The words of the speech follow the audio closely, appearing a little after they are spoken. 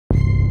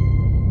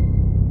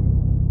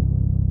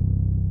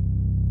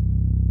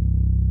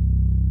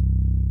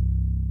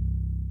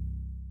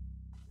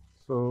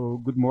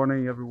good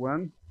morning,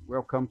 everyone.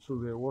 Welcome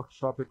to the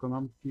workshop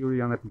Economic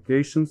Theory and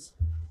Applications,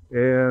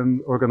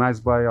 and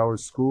organized by our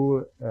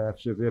school,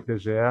 FGV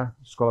EPGE,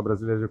 Escola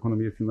Brasileira de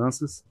Economia e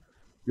Finanças.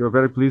 We are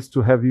very pleased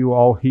to have you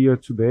all here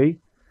today,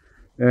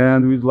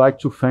 and we'd like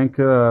to thank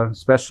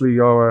especially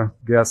our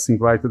guest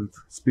invited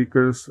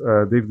speakers,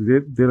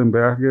 David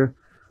Dillenberger,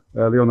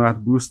 Leonardo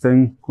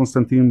Busten,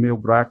 Constantine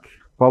Meilbrak,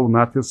 Paulo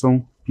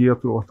Natterson,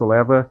 Pietro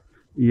Ortoleva,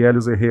 and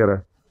Helios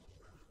Herrera.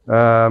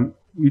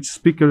 Each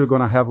speaker is going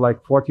to have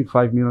like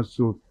 45 minutes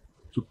to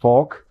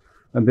talk,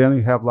 and then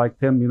we have like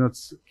 10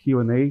 minutes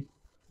Q&A.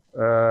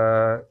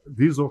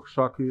 This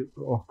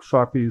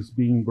workshop is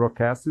being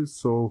broadcasted,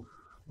 so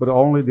but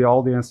only the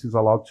audience is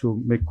allowed to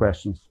make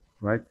questions,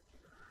 right?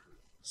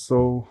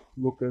 So,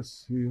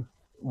 Lucas, you.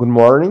 Good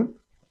morning.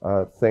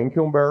 Thank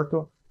you,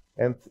 Humberto,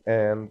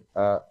 and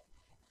I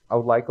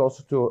would like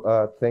also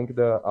to thank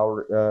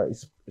our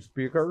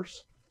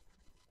speakers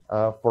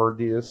for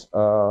this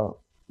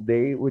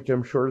day, which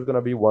I'm sure is going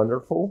to be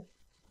wonderful.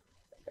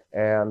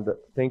 And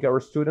thank our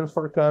students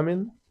for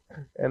coming,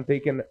 and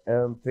thank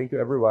you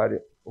everybody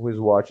who is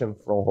watching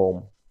from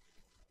home.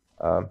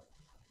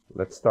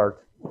 Let's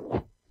start.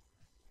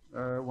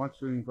 I want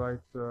to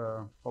invite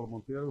Paulo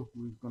Monteiro,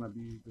 who is going to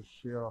be the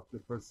chair of the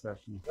first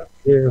session.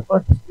 The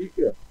first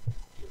speaker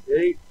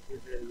today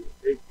is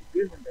David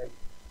Dillenberger.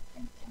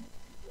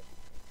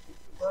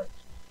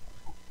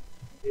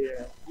 He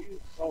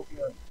is talking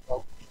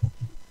about.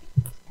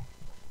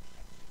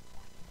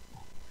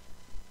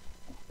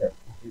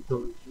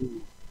 So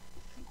you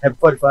have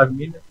 45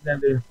 minutes, then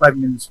there's 5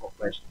 minutes for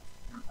questions.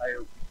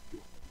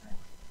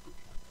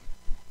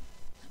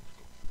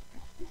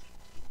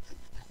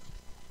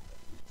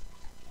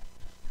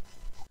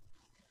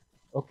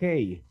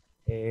 Okay,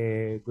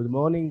 good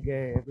morning,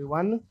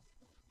 everyone.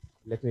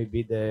 Let me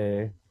be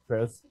the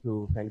first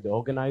to thank the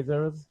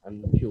organizers.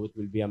 I'm sure it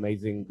will be an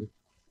amazing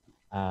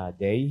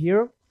day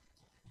here.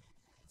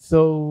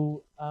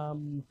 So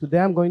today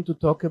I'm going to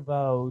talk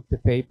about a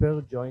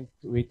paper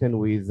written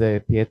with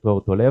Pietro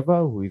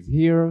Ortoleva, who is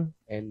here,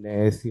 and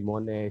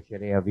Simone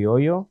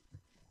Cerea-Vioio.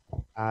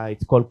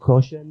 It's called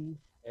Caution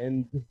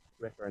and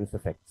Reference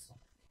Effects.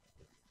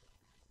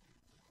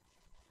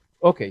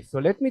 Okay, so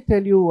let me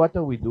tell you what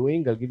are we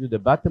doing. I'll give you the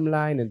bottom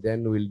line, and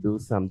then we'll do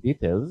some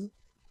details.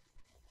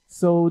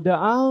 So there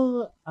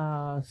are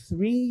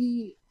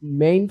three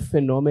main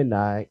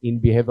phenomena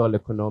in behavioral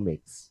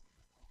economics.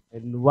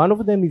 And one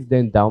of them is the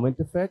endowment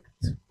effect,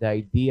 the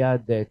idea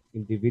that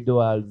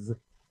individuals'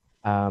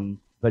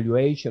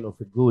 valuation of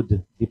a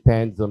good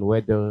depends on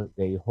whether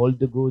they hold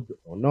the good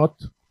or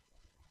not.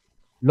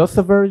 Loss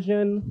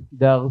aversion,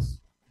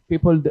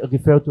 people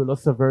refer to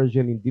loss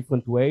aversion in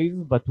different ways,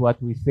 but what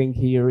we think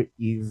here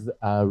is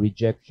a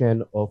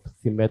rejection of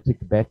symmetric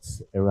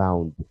bets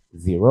around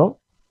zero.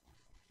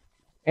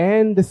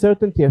 And the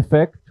certainty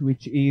effect,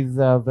 which is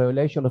a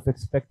violation of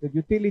expected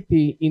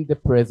utility in the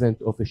present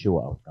of a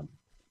sure outcome.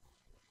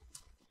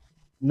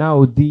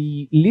 Now,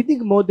 the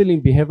leading model in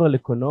behavioral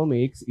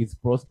economics is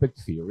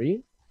prospect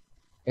theory,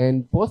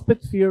 and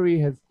prospect theory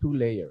has two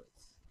layers.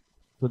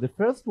 So the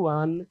first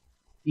one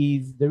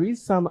is there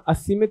is some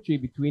asymmetry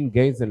between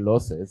gains and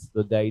losses.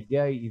 So the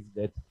idea is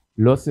that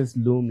losses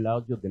loom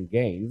larger than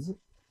gains,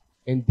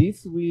 and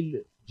this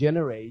will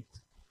generate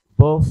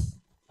both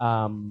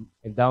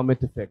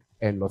endowment effect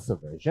and loss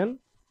aversion.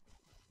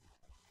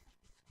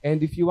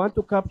 And if you want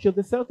to capture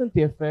the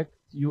certainty effect,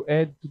 you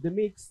add to the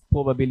mix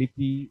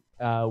probability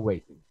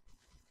weighting.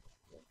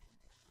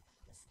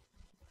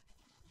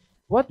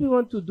 What we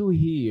want to do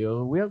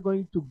here, we are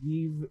going to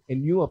give a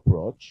new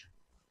approach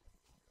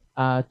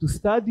to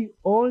study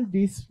all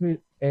these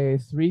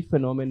three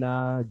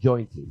phenomena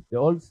jointly. They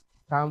all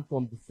come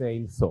from the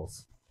same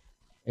source.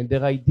 And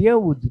their idea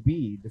would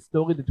be, the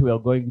story that we are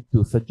going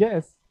to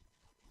suggest,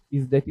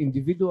 is that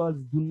individuals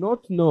do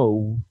not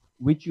know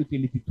which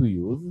utility to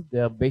use. They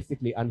are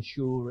basically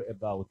unsure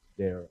about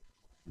their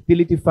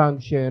utility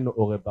function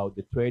or about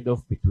the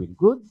trade-off between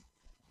goods.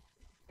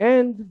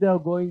 And they are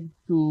going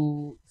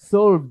to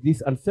solve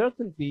this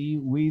uncertainty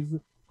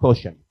with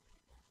caution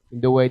in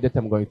the way that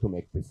I'm going to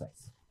make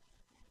precise.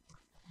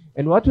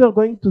 And what we are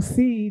going to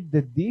see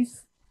that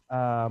this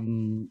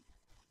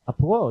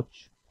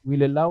approach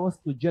will allow us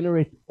to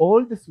generate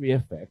all the three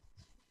effects,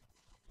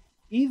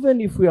 even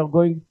if we are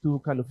going to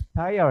kind of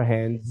tie our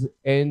hands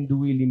and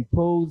will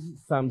impose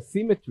some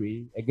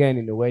symmetry, again,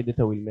 in a way that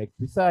I will make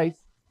precise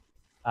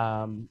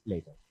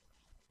later.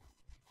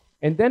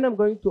 And then I'm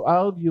going to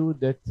argue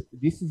that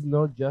this is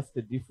not just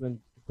a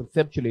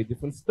conceptually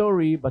different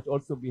story, but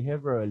also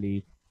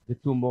behaviorally, the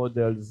two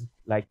models,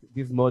 like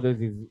these models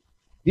is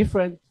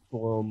different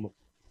from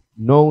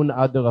known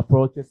other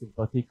approaches, in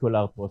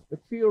particular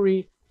prospect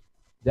theory.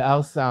 There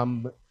are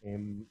some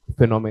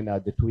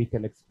phenomena that we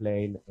can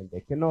explain and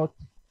they cannot,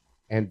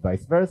 and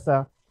vice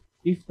versa.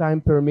 If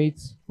time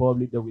permits,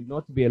 probably there will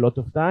not be a lot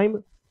of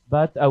time,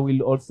 but I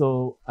will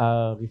also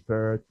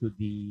refer to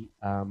the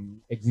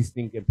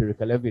existing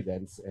empirical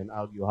evidence and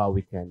argue how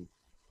we can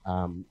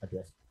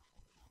address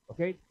it.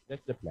 Okay,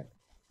 that's the plan.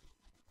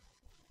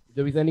 If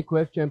there is any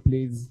question,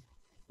 please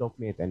stop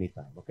me at any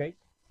time, okay?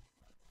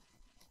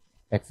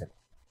 Excellent.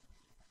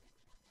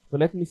 So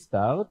let me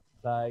start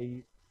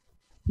by,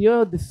 here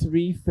are the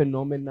three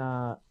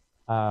phenomena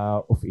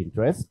of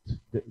interest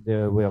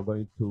that we are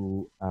going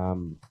to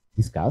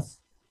discuss.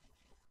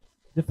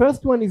 The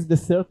first one is the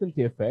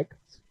certainty effect,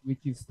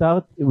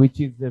 which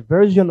is a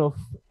version of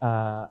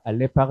a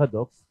Le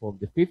paradox from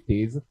the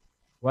 50s.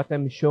 What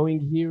I'm showing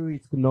here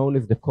is known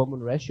as the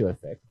common ratio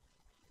effect.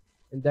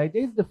 And the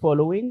idea is the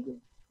following.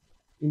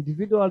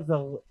 Individuals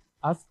are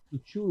asked to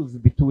choose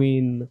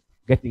between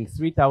getting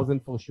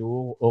 3,000 for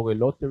sure or a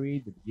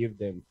lottery that gives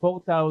them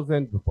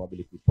 4,000 with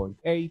probability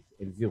 0.8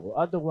 and 0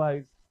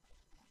 otherwise.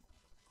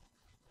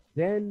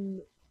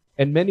 Then,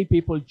 and many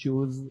people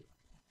choose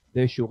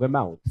the sure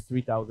amount,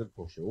 3,000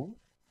 for sure.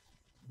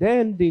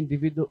 Then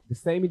the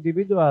same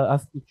individual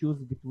has to choose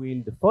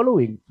between the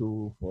following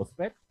two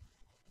prospects.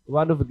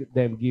 One of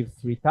them gives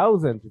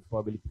 3,000 with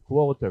probability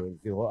quarter and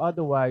 0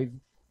 otherwise,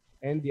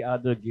 and the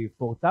other gives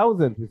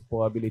 4,000 with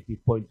probability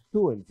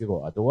 0.2 and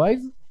 0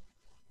 otherwise.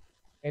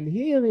 And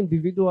here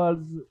individuals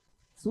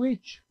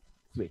switch.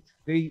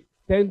 They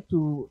tend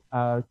to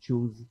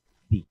choose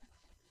D.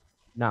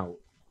 Now,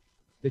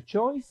 the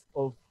choice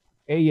of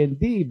A and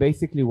D,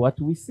 basically what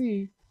we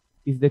see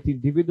is that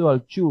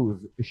individuals choose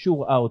a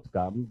sure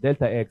outcome.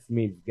 Delta X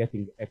means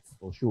getting X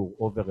for sure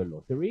over a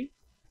lottery.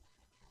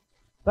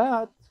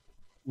 But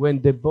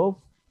when the both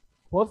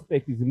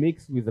prospect is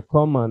mixed with a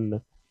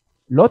common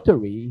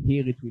lottery,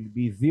 here it will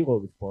be 0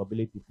 with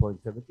probability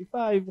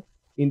 0.75,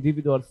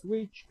 individuals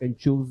switch and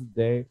choose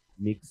the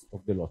mix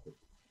of the lottery.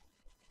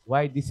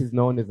 Why this is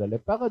known as a Le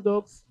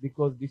paradox?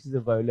 Because this is a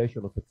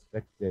violation of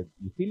expected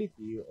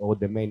utility, or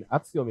the main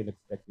axiom in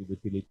expected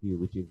utility,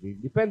 which is the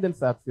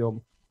independence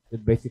axiom,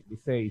 that basically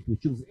say if you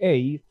choose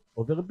A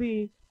over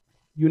B,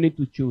 you need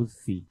to choose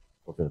C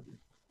over B.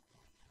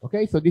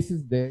 Okay, so this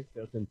is the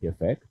certainty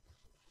effect.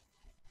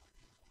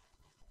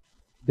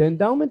 The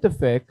endowment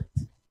effect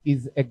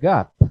is a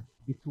gap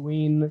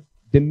between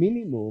the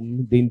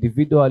minimum the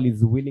individual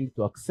is willing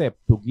to accept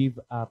to give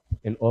up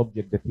an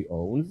object that he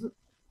owns,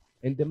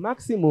 and the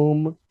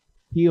maximum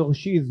he or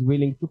she is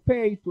willing to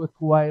pay to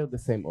acquire the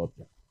same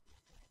object.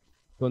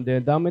 So the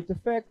endowment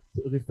effect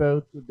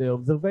refers to the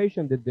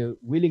observation that the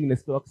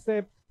willingness to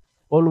accept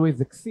always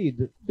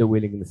exceeds the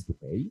willingness to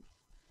pay.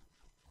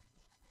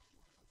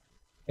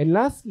 And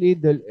lastly,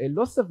 the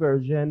loss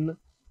aversion,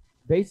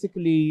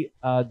 basically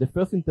the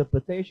first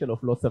interpretation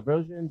of loss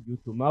aversion due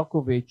to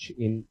Markovich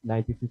in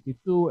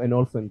 1952 and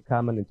also in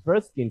Kaman and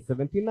Tversky in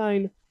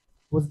 1979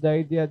 was the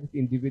idea that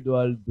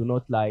individuals do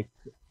not like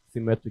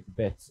symmetric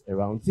bets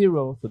around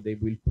 0, so they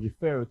will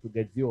prefer to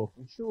get 0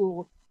 for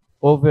sure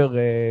over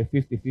a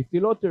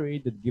 50-50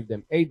 lottery that give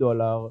them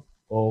 $8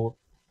 or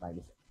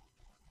 -8.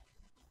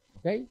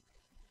 Okay?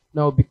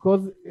 Now,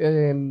 because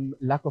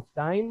lack of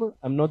time,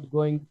 I'm not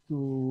going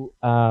to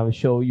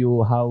show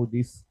you how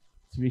this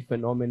three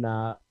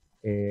phenomena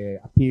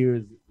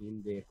appears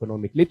in the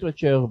economic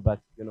literature,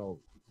 but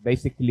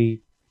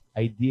basically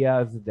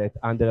ideas that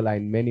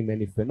underline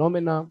many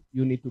phenomena.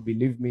 You need to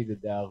believe me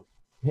that they are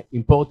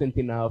important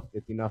enough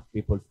that enough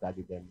people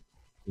study them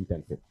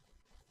intensively.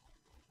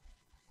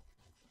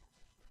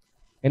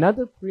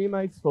 Another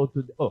premise for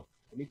today,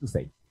 I need to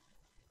say.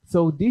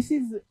 So this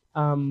is,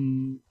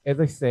 as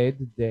I said,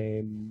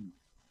 the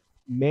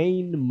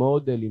main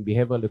model in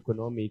behavioral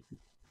economics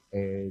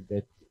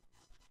that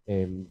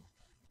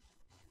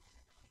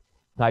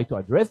try to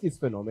address this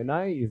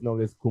phenomena is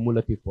known as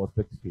cumulative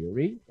prospect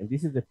theory. And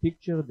this is a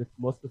picture that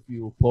most of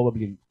you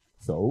probably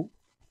saw.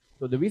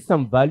 So there is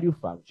some value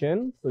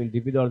function. So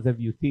individuals have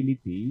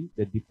utility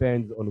that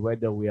depends on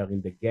whether we are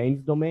in the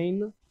gains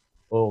domain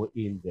or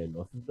in the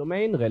losses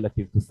domain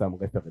relative to some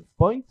reference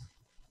point.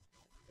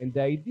 And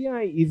the idea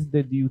is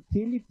that the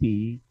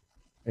utility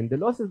in the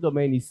losses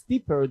domain is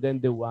steeper than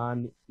the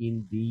one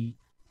in the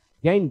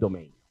gain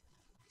domain.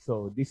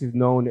 So this is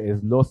known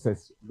as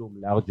losses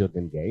loom larger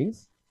than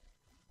gains.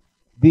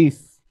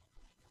 This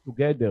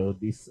together,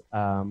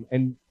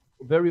 and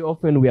very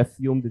often we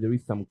assume that there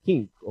is some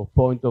kink or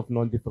point of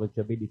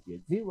non-differentiability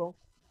at 0.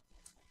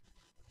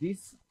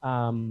 This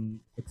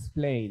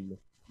explains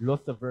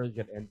loss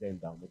aversion and the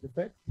endowment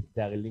effect.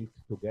 They are linked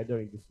together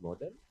in this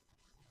model.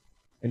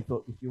 And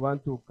so if you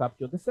want to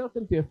capture the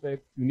certainty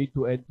effect, you need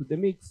to add to the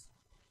mix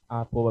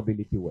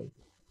probability weight.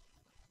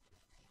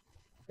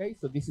 Okay,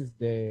 so this is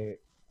the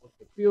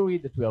theory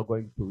that we are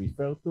going to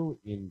refer to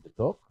in the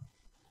talk.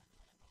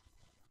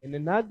 And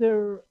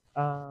another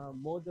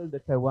model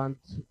that I want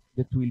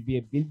that will be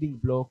a building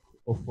block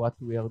of what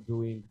we are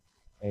doing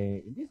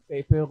in this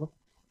paper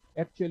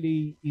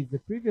actually is the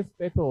previous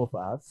paper of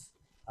us,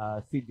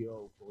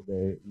 CDO for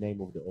the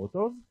name of the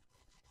authors.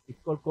 It's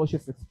called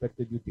cautious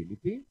expected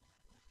utility.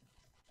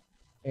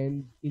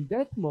 And in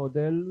that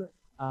model,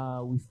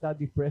 we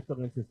study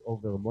preferences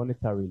over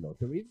monetary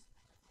lotteries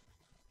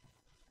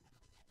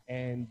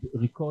and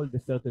recall the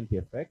certainty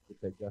effect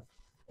that I just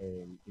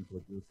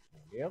introduced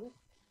earlier.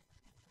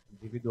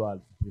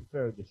 Individuals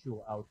prefer the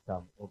sure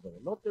outcome over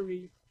a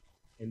lottery,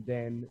 and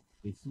then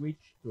they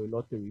switch to a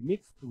lottery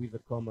mixed with a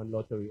common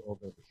lottery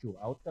over the sure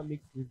outcome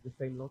mixed with the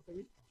same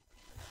lottery.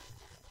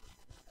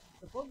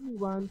 Suppose we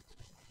want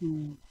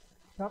to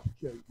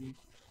capture this.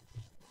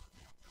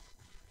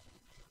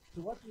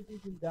 So what we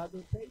did in the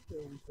other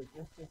paper, we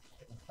suggested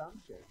an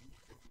assumption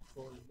that we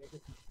call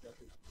negative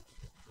strategy.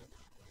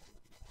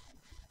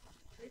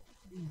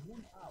 Basically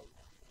rule out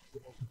the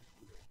opposite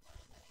way.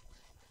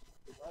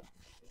 So what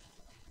is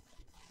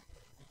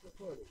the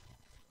following.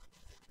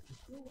 The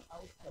sure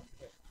outcome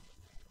test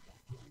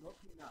is not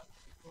enough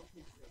to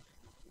compensate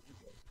the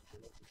individual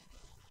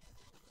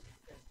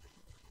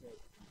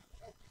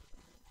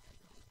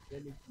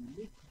then if you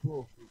mix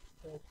both with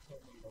first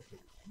common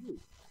lottery Q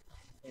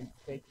and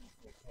taking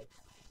the X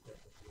of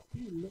the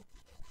appeal,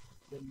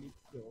 the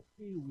mixture of P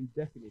will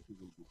definitely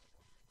be.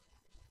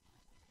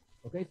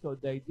 Okay, so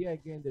the idea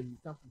again, there is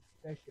something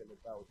special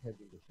about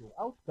having a sure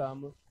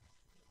outcome.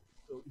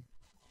 So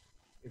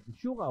if the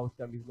sure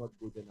outcome is not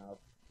good enough,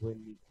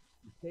 when you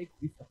take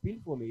this appeal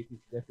from it,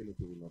 it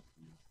definitely will not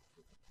be.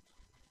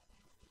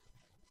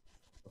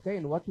 Okay,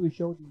 and what we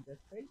showed in that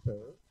paper,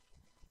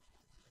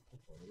 the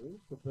following.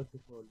 So first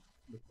of all,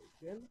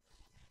 notation.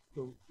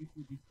 So if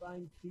you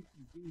define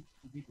CPV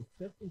to be the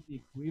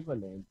certainty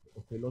equivalent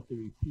of a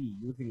lottery P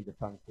using the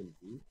function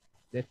V,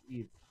 that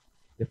is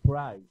the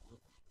price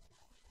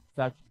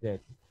such that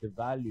the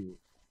value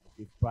of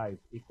this price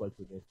equal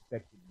to the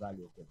expected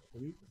value of the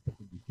lottery,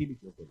 expected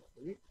utility of the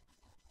lottery,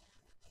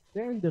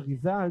 then the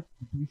result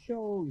that we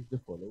show is the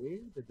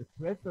following, that the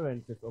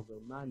preferences over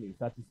money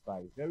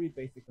satisfy very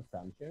basic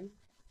assumptions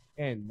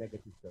and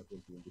negative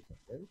certainty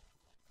independence.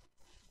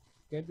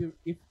 Can be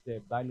if the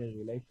binary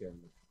relation,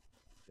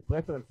 the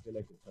preference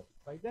relation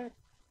satisfy that,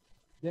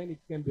 then it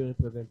can be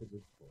represented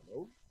as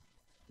follows.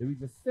 There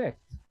is a set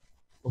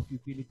of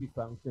utility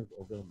functions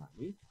over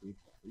money with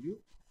value,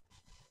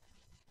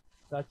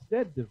 such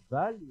that the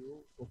value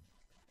of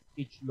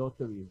each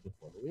lottery is the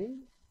following.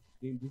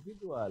 The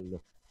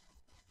individual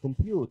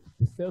compute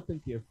the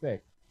certainty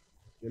effect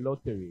of the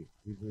lottery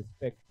with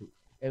respect to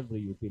every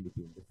utility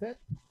in the set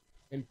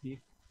and pick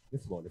the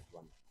smallest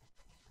one.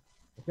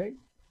 Okay?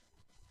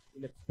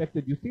 In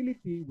expected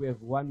utility, we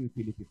have one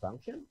utility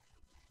function.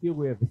 Here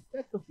we have a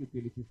set of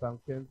utility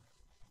functions,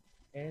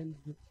 and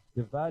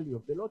the value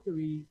of the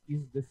lottery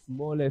is the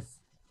smallest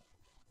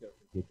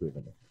certainty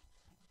equivalent.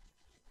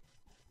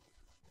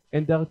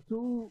 And there are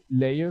two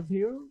layers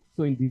here.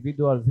 So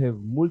individuals have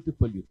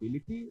multiple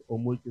utility or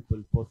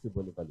multiple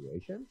possible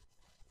evaluations.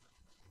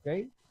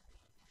 Okay?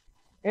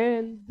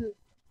 And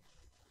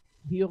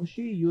he or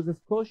she uses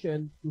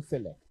quotient to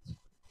select.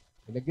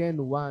 And again,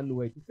 one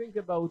way to think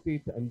about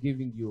it, I'm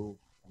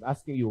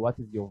asking you what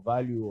is your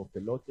value of the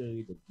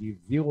lottery that gives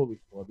 0 with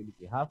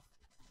probability half,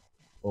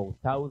 or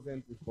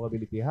 1,000 with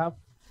probability half.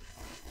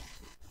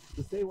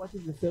 To say what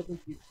is the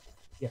certainty.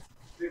 Yes.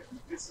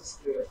 This is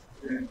the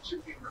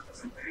shifting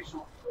representation.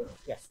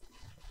 Yes.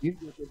 This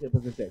is the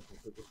representation.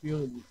 So the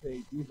theory will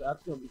say this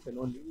axiom is an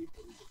only if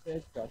or is a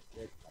set such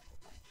that.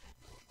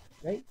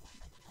 Okay?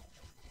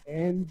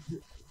 And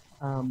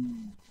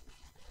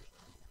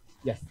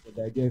yes, so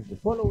the idea is the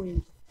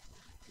following.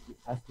 You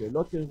ask you a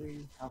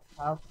lottery,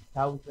 half,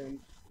 1,000,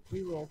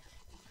 0.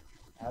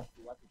 Ask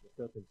you what is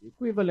the certainty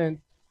equivalent.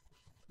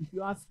 If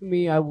you ask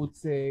me, I would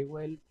say,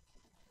 well,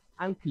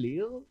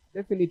 unclear,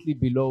 definitely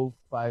below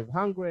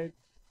 500,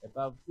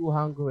 above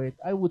 200.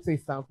 I would say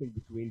something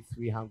between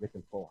 300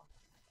 and 400.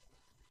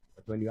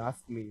 But when you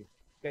ask me,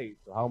 okay,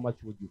 so how much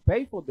would you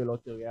pay for the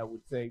lottery? I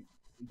would say,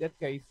 in that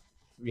case,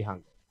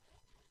 300.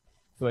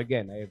 So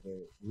again, I have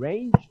a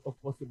range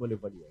of possible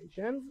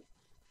evaluations,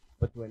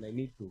 but when I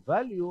need to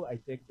value, I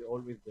take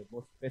always the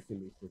most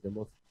pessimist or the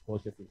most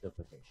cautious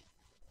interpretation.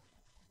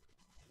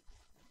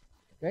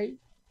 Okay?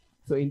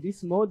 So in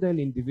this model,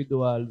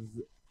 individuals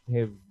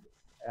have,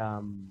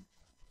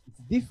 it's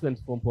different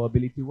from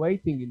probability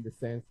weighting in the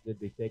sense that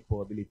they take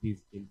probabilities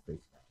in face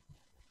value.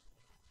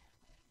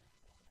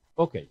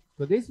 Okay,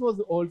 so this was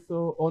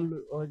also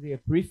only a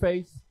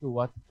preface to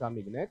what's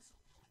coming next.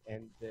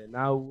 And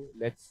now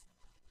let's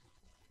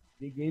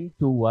dig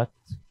into what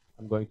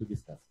I'm going to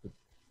discuss today.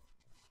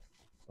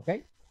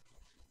 Okay?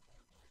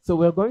 So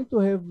we're going to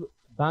have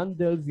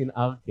bundles in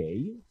RK.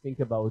 Think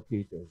about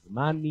it as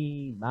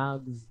money,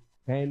 mugs,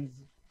 pens.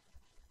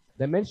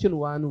 Dimension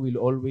 1 will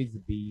always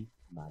be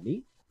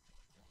money.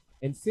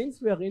 And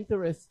since we are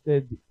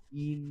interested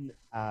in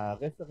a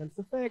reference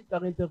effect,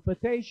 our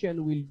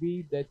interpretation will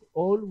be that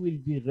all will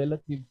be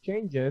relative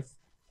changes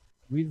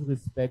with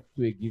respect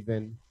to a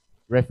given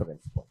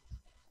reference point.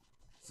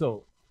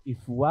 So if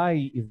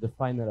Y is the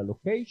final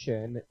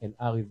allocation and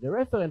R is the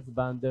reference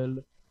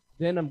bundle,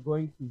 then I'm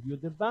going to view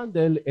the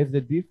bundle as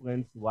the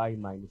difference Y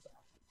minus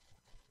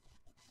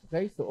R.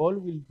 Okay, so all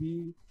will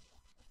be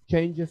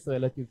changes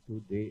relative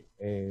to the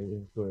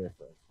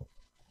reference point.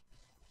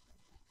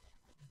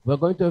 We're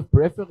going to have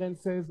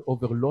preferences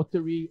over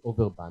lottery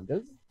over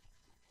bundles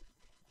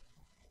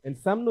and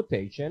some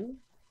notation.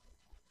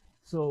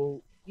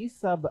 So E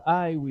sub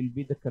I will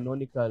be the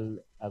canonical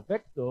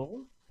vector.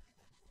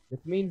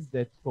 That means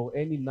that for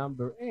any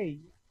number A,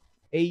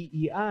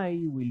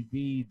 AEI will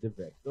be the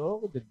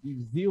vector that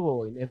gives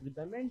 0 in every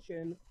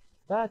dimension,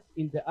 but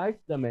in the ith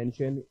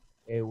dimension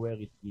where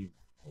it gives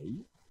A.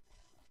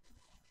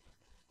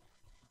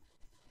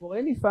 For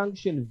any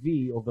function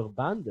V over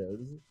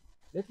bundles,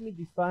 let me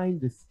define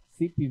the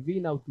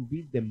CPV now to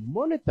be the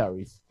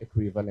monetary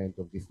equivalent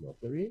of this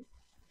lottery.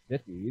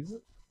 That is,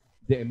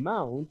 the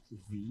amount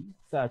Z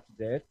such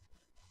that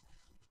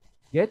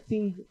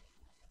getting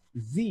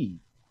Z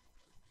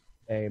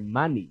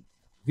money,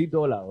 Z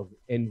dollars,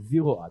 and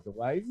 0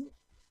 otherwise,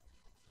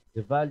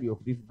 the value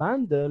of this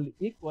bundle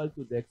equal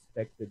to the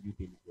expected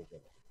utility of the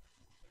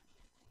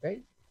lottery.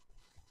 Okay?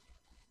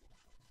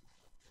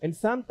 And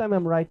sometimes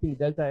I'm writing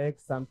delta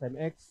X, sometimes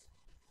X,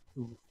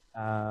 to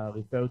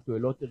refer to a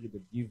lottery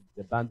that gives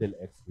the bundle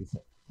X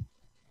result.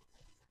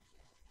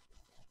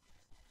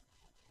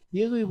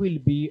 Here we will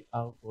be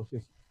our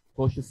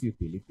cautious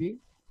utility.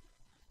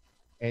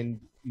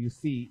 And you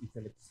see it's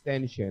an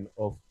extension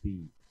of the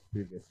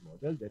previous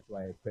model. That's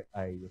why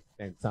I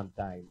spent some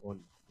time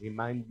on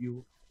remind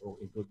you or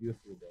introduce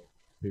you the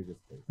previous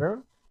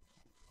paper.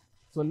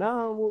 So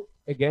now,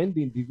 again,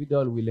 the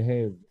individual will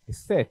have a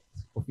set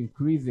of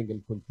increasing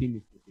and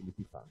continuous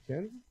utility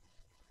functions.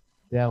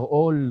 They are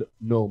all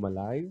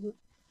normalized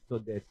so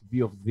that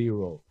V of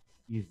 0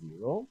 is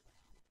 0.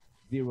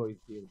 0 is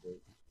here,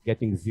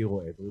 getting 0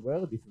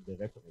 everywhere. This is the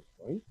reference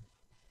point.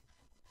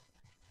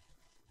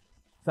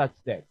 Such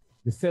that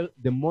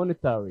the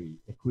monetary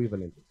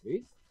equivalent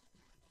exists,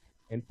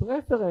 and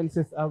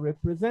preferences are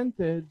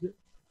represented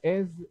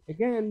as,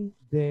 again,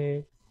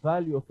 the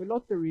value of a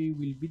lottery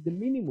will be the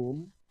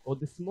minimum or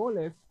the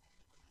smallest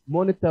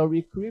monetary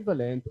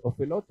equivalent of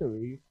a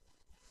lottery,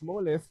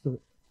 smallest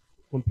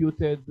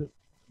computed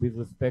with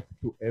respect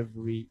to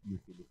every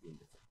utility in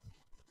the set.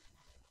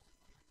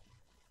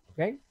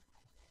 Okay?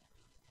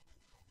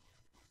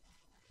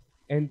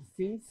 And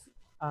since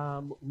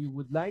we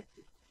would like,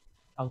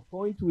 our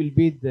point will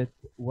be that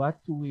what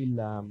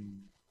will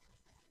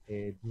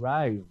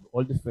drive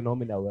all the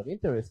phenomena we're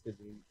interested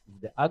in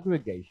is the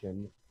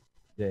aggregation,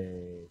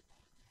 the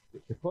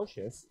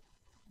cautious,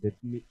 that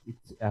it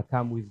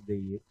come with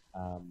the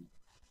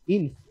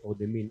inf or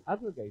the mean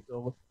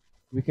aggregator.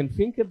 We can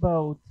think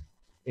about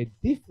a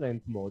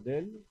different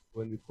model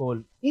when we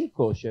call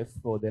incautious,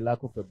 for the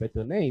lack of a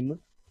better name,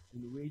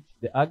 in which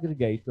the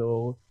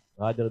aggregator,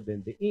 rather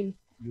than the inf,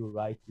 you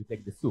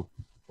take the soup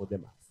or the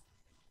mass.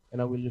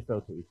 And I will refer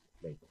to it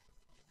later.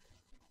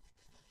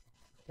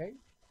 Okay?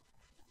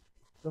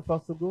 So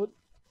far, so good?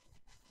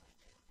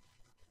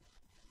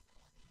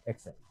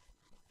 Excellent.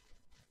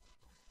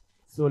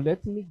 So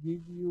let me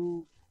give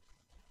you,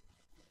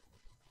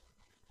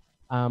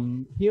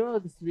 here are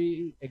the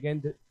three,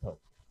 again,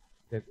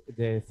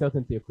 the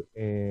certainty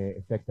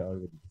effect I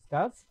already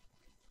discussed.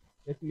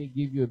 Let me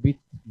give you a bit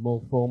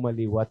more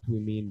formally what we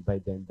mean by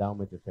the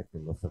endowment effect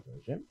and loss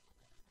aversion.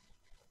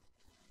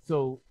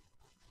 So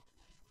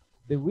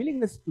the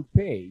willingness to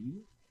pay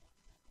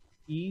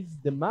is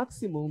the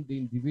maximum the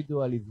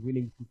individual is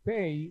willing to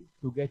pay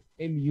to get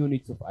m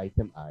units of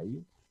item I.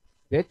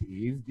 That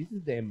is, this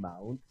is the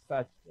amount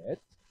such that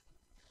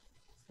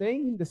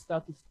staying in the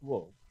status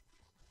quo,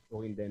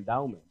 or in the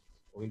endowment,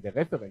 or in the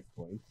reference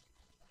point,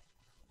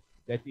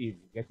 that is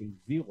getting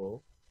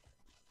 0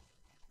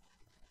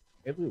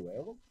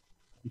 everywhere,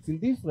 it's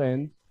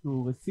indifferent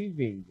to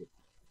receiving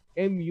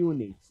m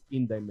units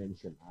in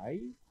dimension I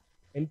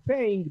and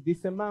paying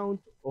this amount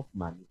of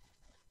money.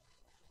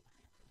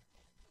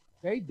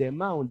 Okay, the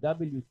amount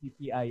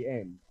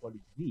WTPIM, call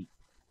it Z,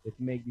 that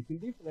make this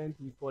indifferent,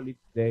 we call it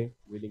the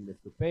willingness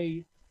to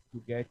pay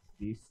to get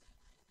this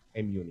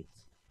m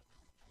units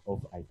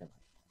of item.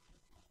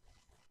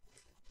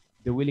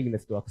 The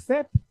willingness to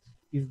accept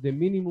is the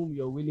minimum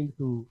you're willing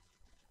to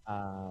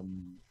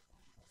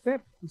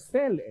accept to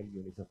sell m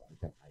units of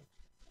item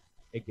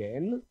I.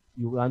 Again,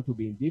 you want to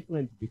be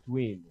indifferent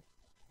between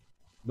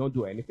not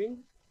do anything,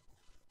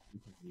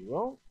 which is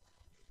 0,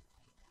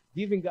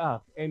 giving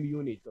up m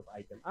units of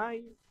item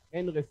I,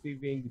 and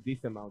receiving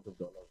this amount of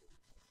dollars.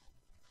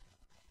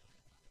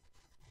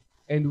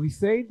 And we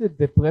say that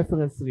the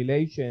preference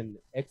relation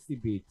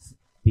exhibits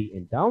the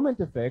endowment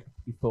effect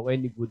if for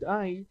any good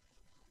I,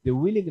 the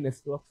willingness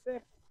to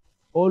accept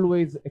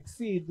always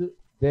exceeds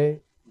the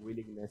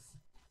willingness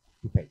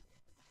to pay.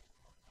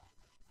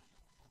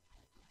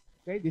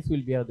 Okay, this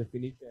will be our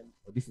definition,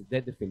 or this is the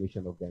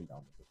definition of the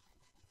endowment effect.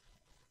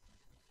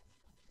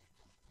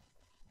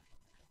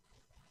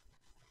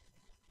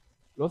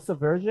 Loss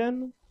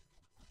aversion,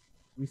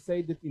 we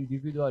say that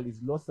individual is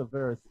loss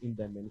averse in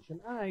dimension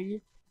I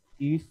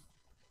if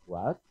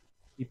what?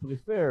 He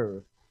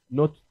prefers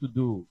not to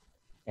do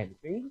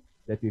anything,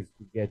 that is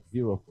to get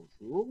 0 for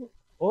sure,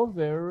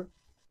 over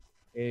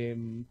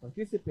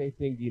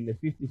participating in a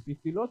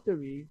 50-50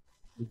 lottery,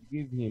 which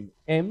gives him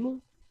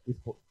m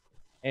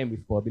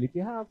with probability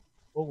half,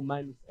 or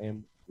minus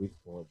m with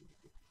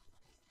probability.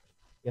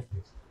 Yes,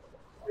 please.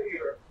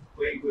 Here,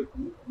 playing with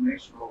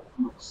informational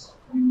groups,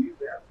 we need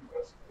that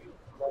because we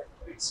like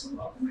put some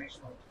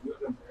informational to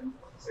them and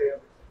say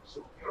everything.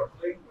 So we are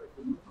playing with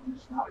the new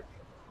functionality.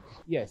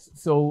 Yes.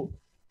 So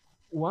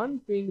one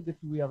thing that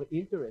we are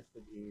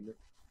interested in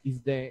is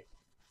the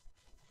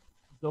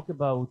talk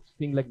about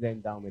things like the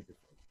endowment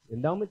effect.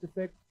 Endowment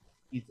effect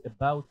is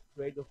about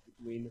trade-off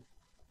between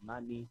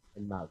money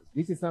and mouths.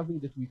 This is something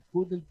that we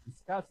couldn't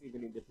discuss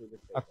even in the previous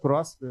paper.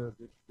 Across the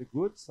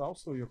goods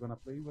also, you're going to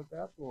play with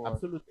that? Or?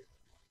 Absolutely.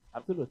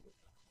 Absolutely.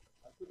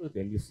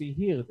 Absolutely. And you see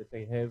here that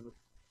I have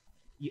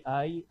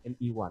EI and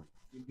E1.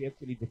 Will be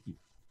actually the key.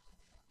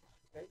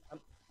 Okay?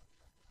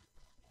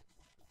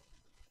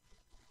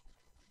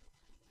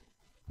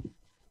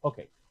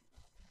 Okay.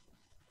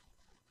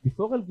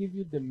 Before I'll give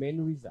you the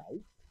main result,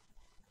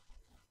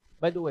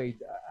 by the way,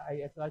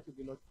 I try to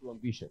be not too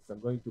ambitious. I'm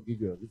going to give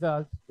you a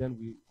result, then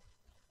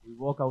we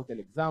work out an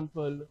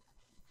example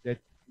that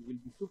will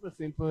be super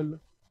simple,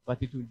 but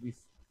it will be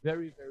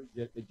very,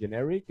 very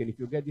generic. And if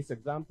you get this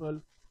example,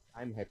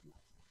 I'm happy.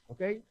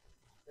 Okay?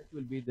 That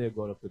will be the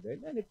goal of today.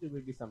 And if there will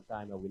be some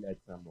time, I will add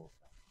some more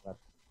stuff.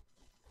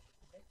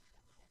 But,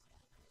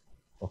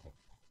 okay.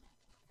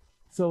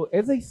 So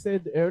as I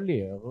said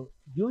earlier,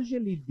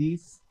 usually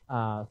these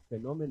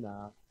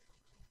phenomena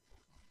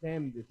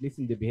stem, at least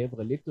in the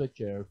behavioral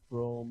literature,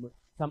 from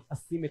some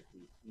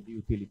asymmetry in the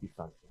utility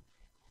function,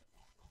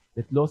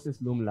 that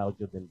losses loom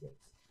larger than gains.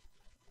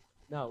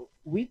 Now,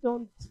 we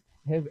don't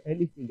have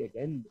anything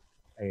against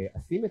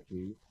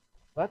asymmetry,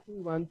 but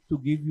we want to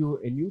give you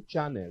a new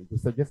channel, to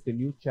suggest a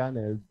new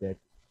channel that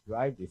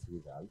drive this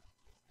result.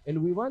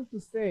 And we want to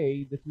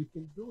say that we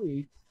can do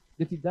it,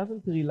 that it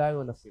doesn't rely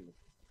on asymmetry.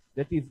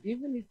 That is,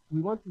 even if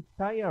we want to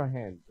tie our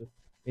hands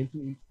and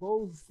to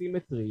impose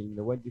symmetry in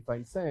a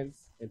well-defined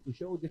sense, and to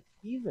show that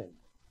even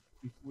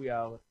if we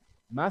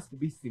must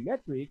be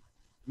symmetric,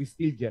 we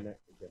still generate.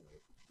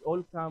 It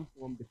all comes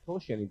from the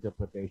quotient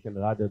interpretation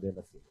rather than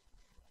asymmetry.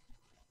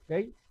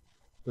 Okay,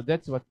 so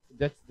that's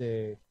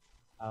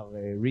our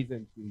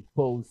reason to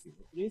impose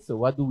symmetry. So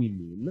what do we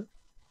mean?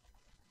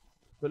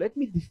 So let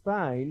me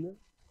define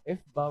f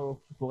bar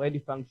for any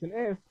function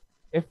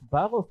f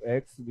bar of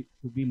x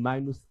to be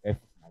minus f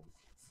minus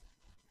x.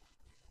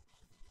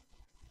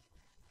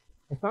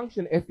 A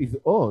function f is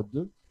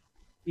odd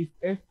if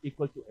f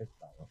equal to f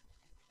bar.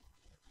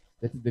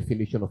 That's the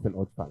definition of an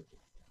odd function.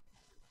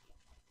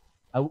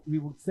 We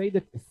would say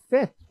that a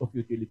set of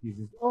utilities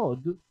is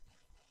odd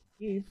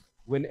if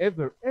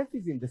whenever f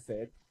is in the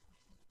set,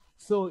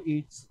 so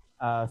it's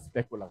a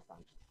specular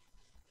function.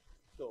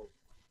 So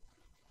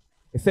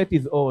a set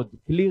is odd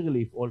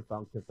clearly if all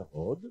functions are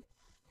odd,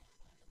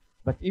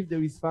 but if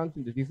there is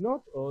function that is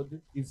not odd,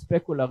 its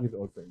specular is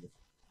also in the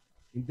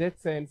set. In that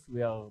sense,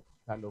 we are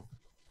kind of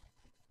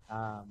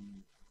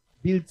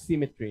build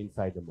symmetry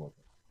inside the model.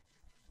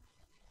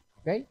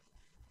 Okay?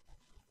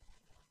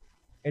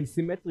 And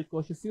symmetric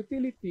cautious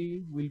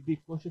utility will be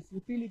cautious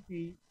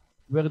utility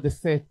where the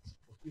set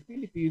of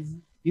utilities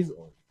is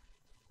odd.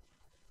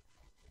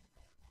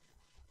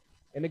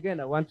 And again,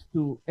 I want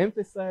to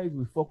emphasize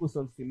we focus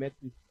on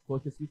symmetric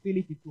cautious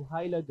utility to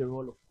highlight the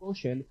role of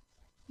quotient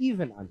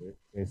even under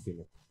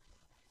symmetry.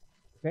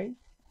 Okay?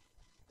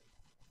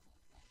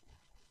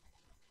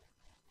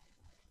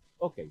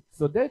 Okay,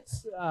 so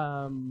that's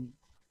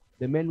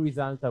the main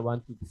result I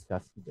want to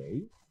discuss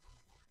today.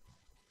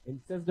 And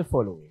it says the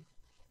following.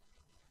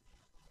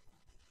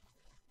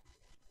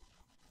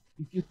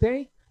 If you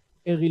take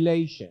a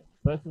relation,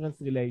 preference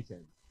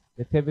relation,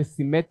 that have a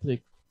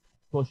symmetric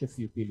cautious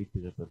utility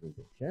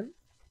representation,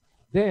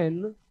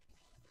 then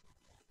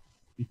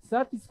it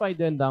satisfies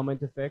the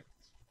endowment effect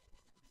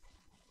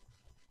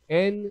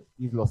and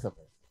is loss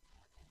averse.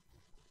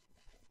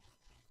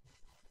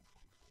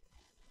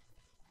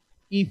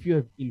 If you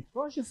have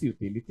incautious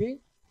utility,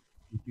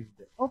 which is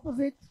the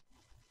opposite,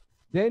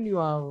 then you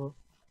are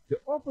the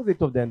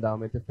opposite of the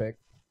endowment effect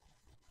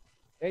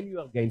and you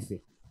are gain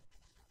seeking.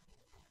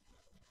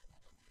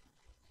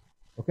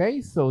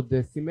 Okay, so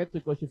the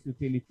symmetric cautious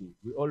utility,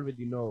 we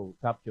already know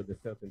capture the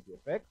certainty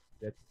effect.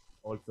 That's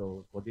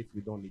also, for this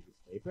we don't need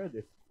this paper,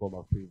 this from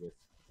our previous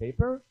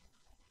paper.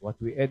 What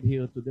we add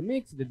here to the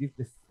mix, that is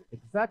the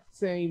exact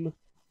same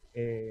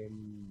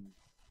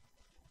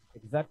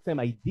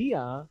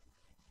idea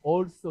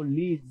also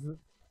leads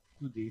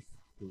to this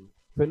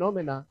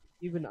phenomena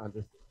even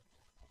under.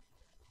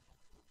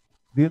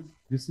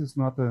 This is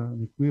not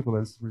an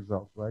equivalence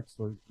result, right?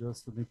 So it's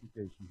just an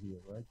implication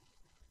here, right?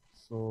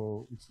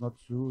 So it's not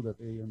true that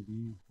A and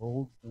B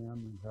hold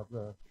them and have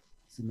a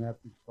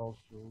symmetric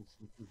partial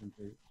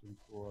representation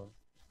for.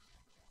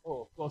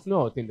 Oh, of course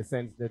not, in the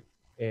sense that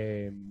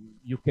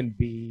you can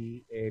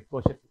be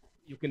cautious,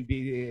 you can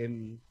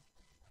be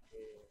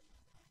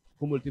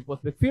cumulative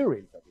prospect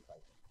theory.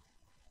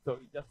 So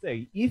you just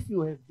say, if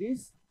you have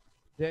this,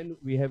 then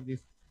we have this.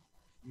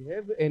 We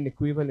have an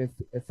equivalence,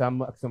 some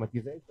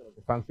axiomatization of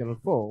the functional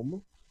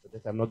form, but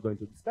that I'm not going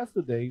to discuss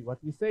today. What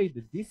we say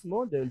that this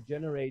model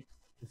generates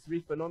the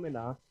three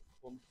phenomena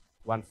from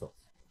one source.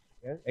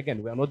 Yeah?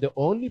 Again, we are not the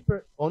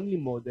only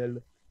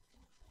model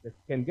that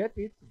can get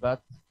it,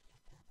 but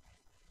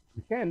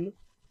we can.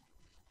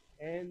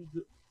 And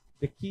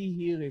the key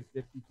here is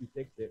that if you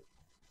take the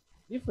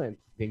different,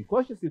 the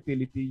incautious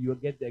utility, you'll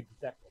get the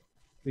exact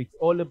opposite. So it's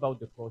all about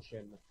the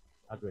quotient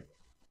aggregate.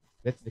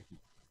 That's the key.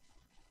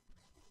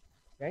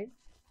 Okay?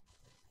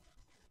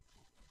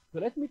 So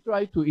let me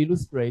try to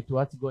illustrate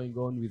what's going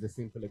on with a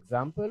simple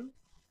example.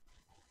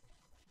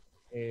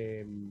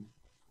 And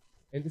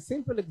the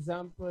simple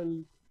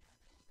example,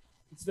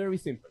 it's very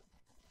simple.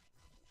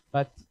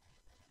 But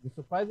the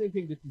surprising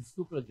thing that is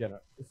super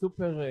generic. If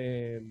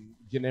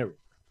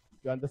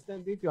you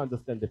understand this, you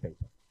understand the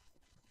paper.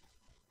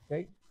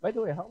 Okay? By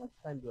the way, how much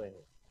time do I have?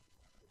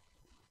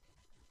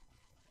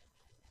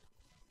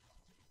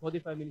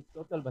 45 minutes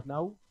total, but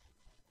now?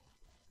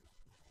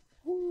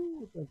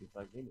 Ooh,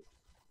 25 minutes.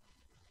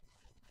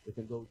 We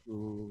can go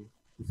to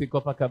see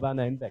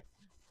Copacabana and back.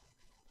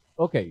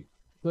 Okay,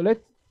 so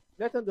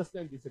let's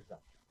understand this example.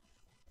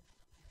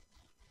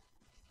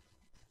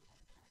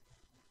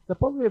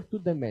 Suppose we have two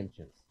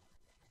dimensions.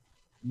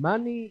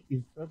 Money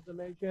is first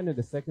dimension and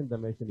the second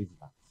dimension is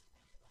bucks.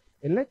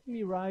 And let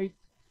me write,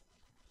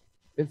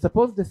 and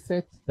suppose the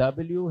set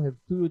W has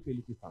two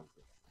utility functions.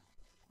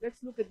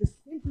 Let's look at the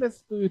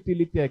simplest two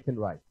utility I can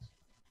write.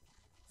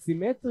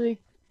 Symmetric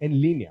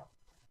and linear.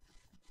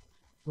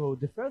 So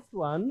the first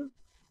one,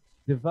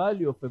 the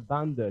value of a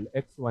bundle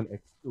x1,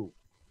 x2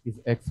 is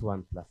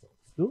x1 plus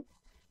x2.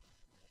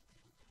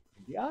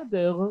 The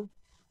other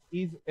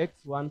is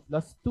x1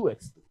 plus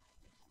 2x2.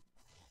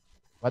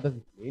 What does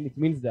it mean? It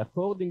means that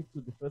according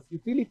to the first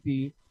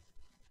utility,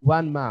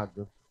 a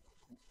mug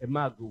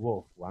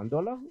worth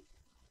 $1,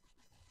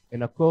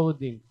 and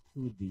according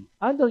to the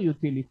other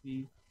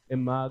utility, a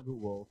mug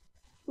worth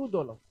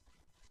 $2.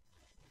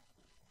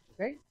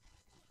 Okay?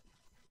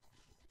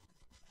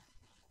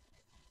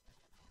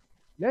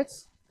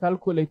 Let's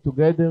calculate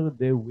together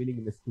the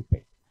willingness to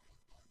pay.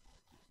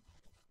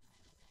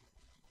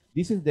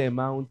 This is the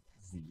amount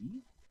Z,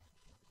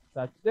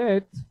 such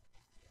that,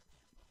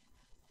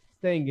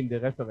 staying in the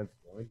reference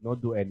point,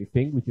 not do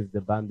anything, which is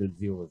the bundle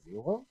 0,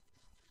 0.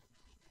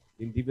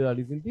 The individual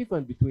is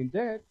indifferent between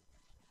that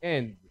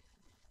and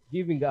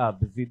giving up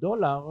 $Z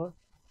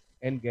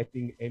and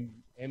getting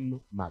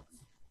M max.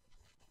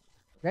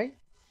 Okay?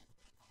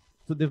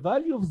 So the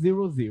value of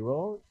 0,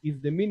 0 is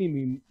the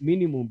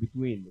minimum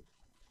between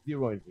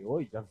 0 and 0,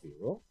 it's just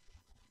 0.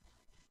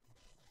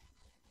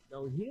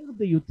 Now here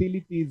the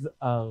utilities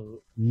are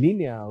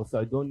linear, so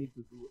I don't need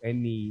to do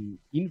any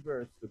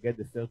inverse to get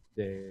the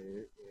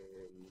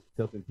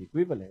certainty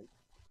equivalent.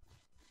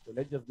 So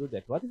let's just do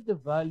that. What is the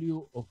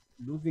value of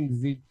losing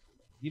Z,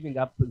 giving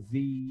up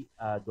 $Z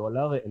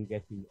and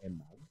getting M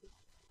mag?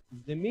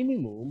 Is the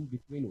minimum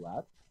between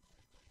what?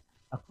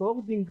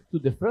 According to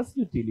the first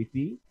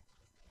utility,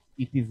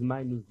 it is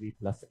minus Z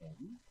plus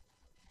M.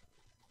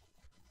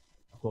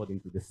 According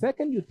to the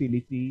second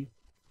utility,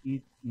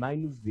 it's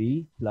minus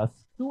Z plus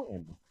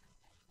 2M.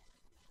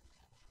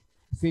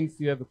 Since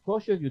you have a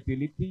cautious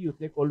utility, you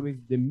take always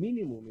the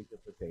minimum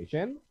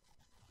interpretation.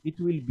 It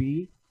will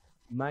be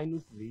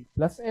minus Z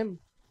plus M.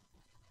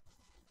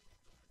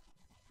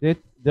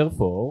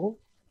 Therefore,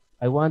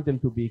 I want them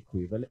to be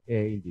equivalent,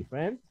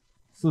 indifferent.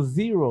 So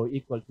 0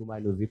 equal to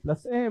minus Z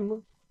plus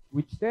M,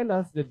 which tell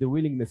us that the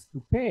willingness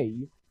to pay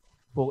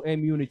for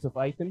M units of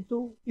item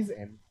 2 is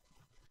M.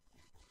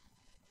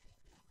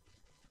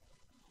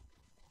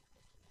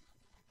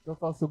 So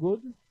far, so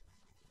good?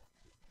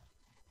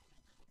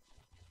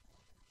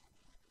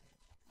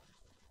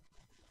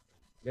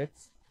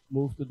 Let's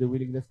move to the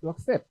willingness to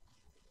accept.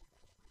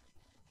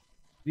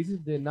 This is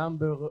the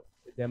amount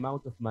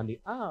of money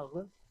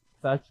R,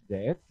 such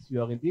that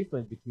you are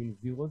indifferent between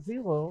 0,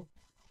 0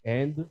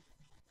 and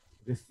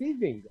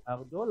receiving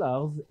R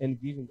dollars and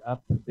giving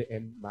up the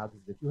M mags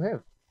that you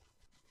have.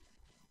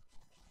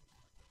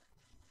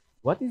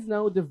 What is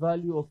now the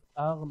value of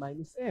R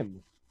minus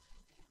M?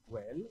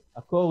 Well,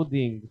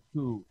 according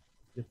to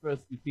the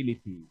first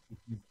utility, it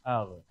is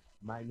R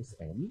minus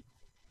M.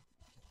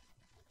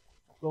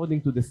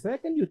 According to the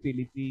second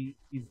utility,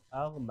 is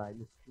R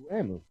minus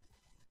 2M.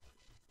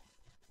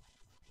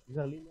 These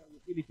are linear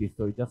utilities,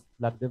 so you just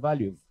plug the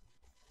values.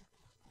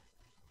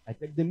 I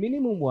take the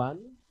minimum one,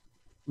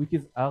 which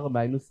is R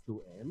minus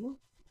 2M.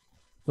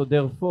 So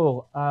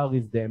therefore, R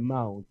is the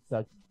amount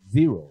such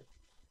 0,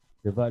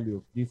 the value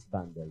of this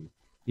bundle,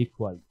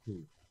 equal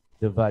to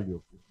the value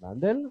of this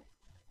bundle,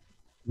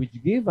 which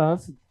give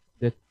us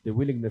that the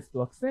willingness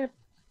to accept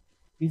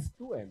is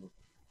 2M.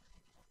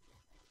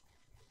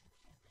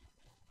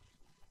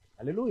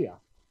 Hallelujah.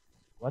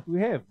 What we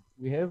have?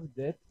 We have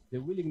that the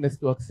willingness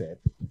to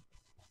accept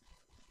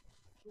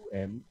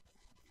 2M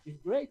is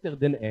greater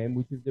than M,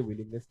 which is the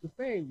willingness to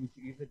pay, which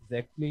is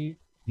exactly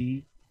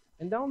the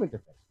endowment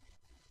effect.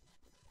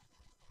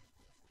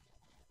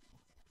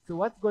 So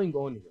what's going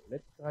on here?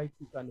 Let's try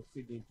to kind of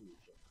see the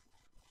intuition.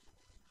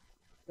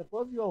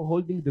 Suppose you are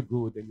holding the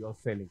good and you are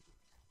selling it.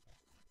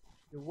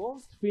 The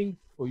worst thing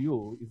for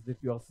you is that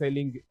you are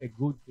selling a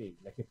good thing,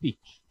 like a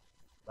peach,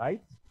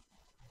 right?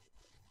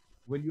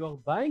 When you are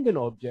buying an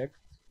object,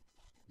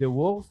 the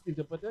worst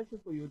interpretation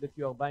for you is that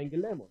you are buying a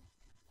lemon.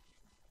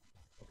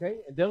 Okay?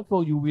 And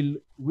therefore, you will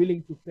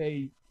willing to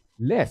pay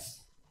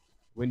less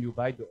when you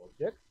buy the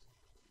object,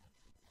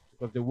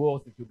 because the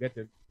worst is you get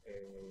a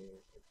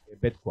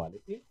bad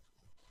quality.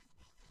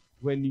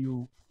 When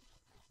you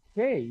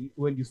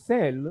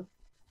sell,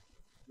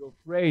 you're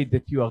afraid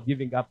that you are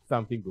giving up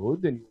something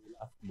good and you will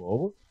ask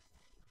more.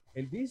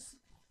 And this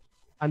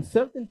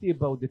uncertainty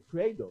about the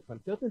trade-off,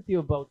 uncertainty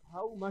about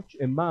how much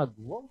a mug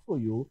worth for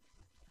you,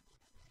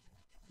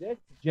 that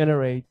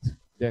generates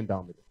the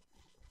endowment.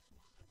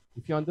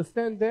 If you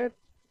understand that,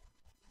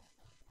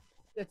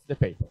 that's the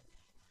paper.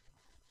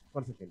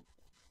 One second.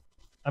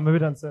 I'm a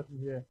bit uncertain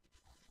here.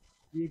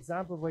 The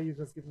example where you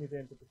just give me the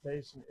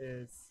interpretation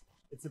is,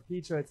 it's a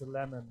peach or it's a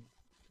lemon,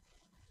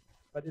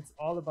 but it's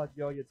all about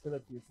your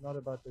utility. It's not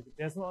about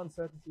there's no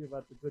uncertainty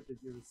about the good that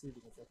you're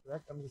receiving. Is that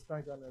correct? I'm just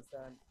trying to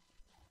understand,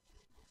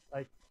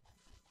 like,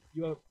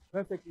 you're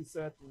perfectly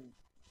certain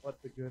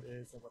what the good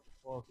is and what the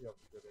quality of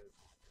the good is,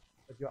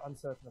 but you're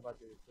uncertain about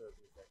your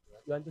utility. Is that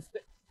correct? You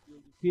understand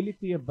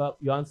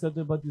you're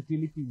uncertain about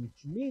utility,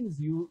 which means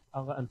you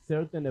are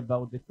uncertain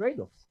about the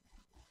trade-offs.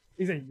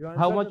 Exactly.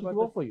 How much it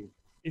worth for you.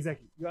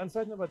 Exactly. You're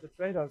uncertain about the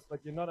trade-offs, but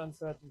you're not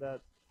uncertain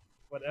that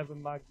whatever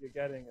mug you're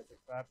getting is a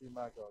crappy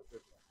mug or a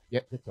good one. Yeah,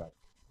 that's right.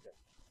 Yeah.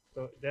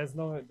 So there's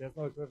no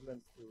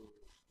equivalence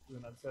to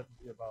an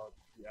uncertainty about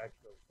the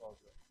actual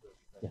quality of the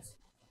good. Yes.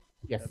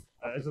 Yes.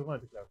 I just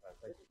wanted to clarify.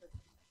 Thank you.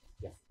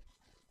 Yes.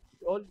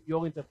 It's all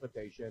your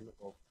interpretation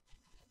of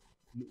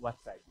what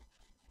side.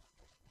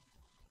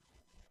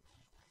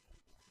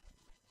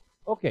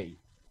 Okay.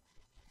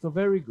 So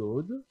very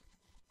good.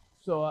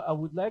 So I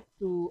would like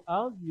to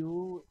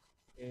argue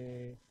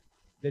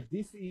that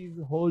this is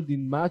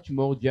holding much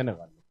more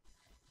general.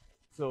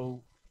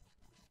 So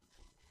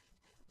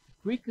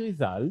quick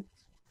result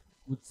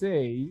would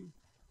say,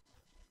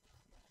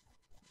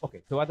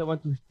 okay, so what I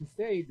want to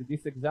say that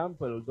this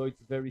example, although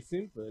it's very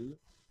simple,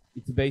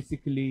 it's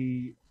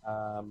basically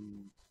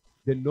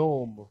the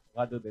norm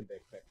rather than the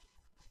effect.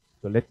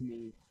 So let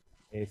me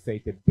say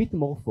it a bit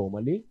more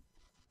formally.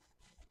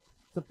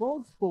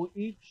 Suppose for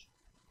each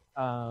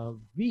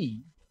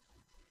V,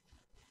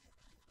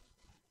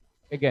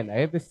 again, I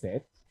have a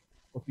set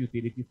of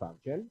utility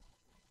functions,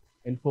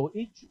 and for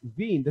each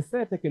V in the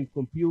set, I can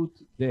compute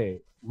the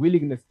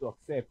willingness to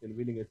accept and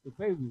willingness to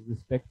pay with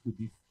respect to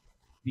this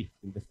V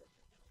in the set.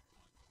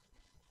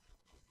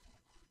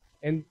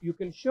 And you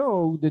can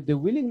show that the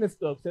willingness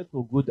to accept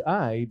for good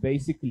I,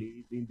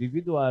 basically, the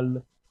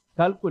individual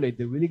calculate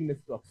the willingness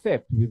to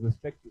accept with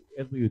respect to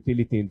every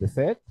utility in the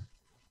set,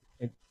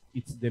 and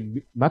it's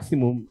the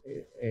maximum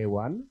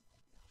one,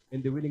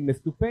 and the willingness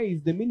to pay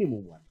is the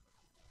minimum one.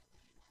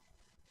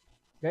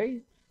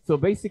 Okay, so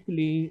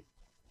basically,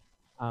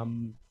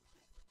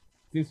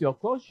 since you're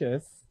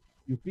cautious,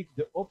 you pick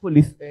the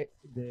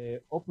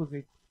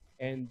opposite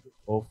end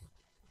of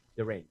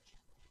the range.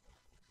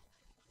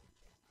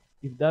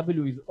 If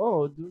W is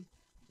odd,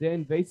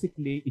 then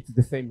basically it's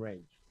the same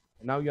range.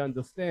 And now you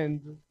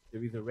understand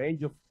there is a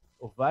range of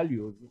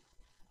values.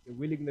 The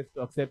willingness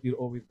to accept is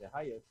always the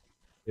highest.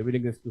 The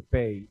willingness to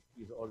pay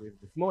is always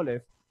the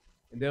smallest.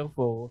 And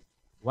therefore,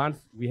 once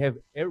we have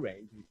a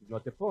range, which is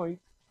not a point,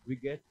 we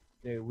get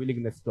the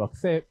willingness to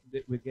accept,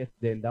 we get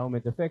the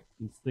endowment effect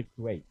in strict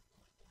way.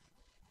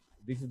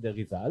 This is the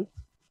result.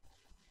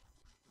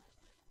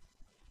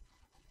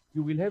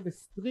 You will have a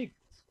strict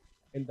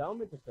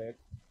endowment effect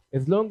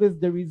as long as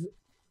there is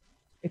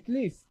at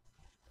least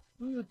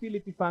two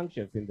utility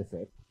functions in the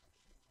set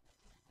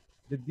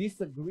that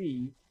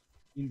disagree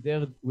in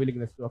their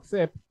willingness to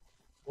accept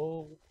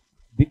or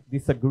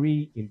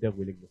disagree in their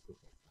willingness to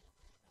pay.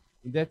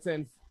 In that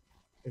sense,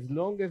 as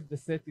long as the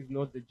set is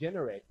not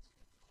degenerate,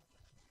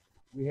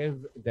 we have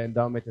the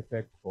endowment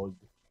effect called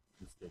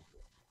distinct.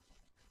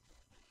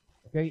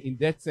 Okay, in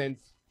that sense,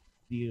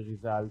 the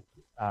result,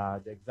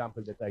 the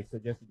example that I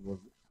suggested was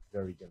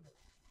very general.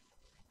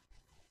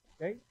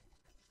 Okay.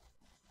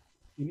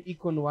 In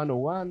Econ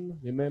 101,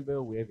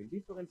 remember we have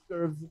indifference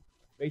curves.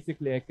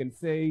 Basically, I can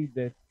say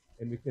that,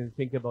 and we can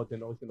think about the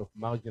notion of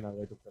marginal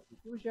rate of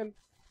substitution.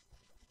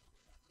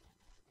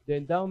 The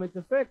endowment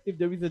effect, if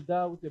there is a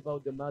doubt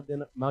about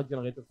the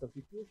marginal rate of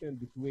substitution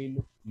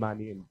between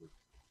money and goods.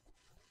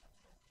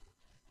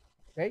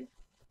 Okay?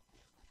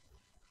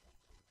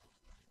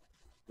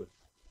 Good.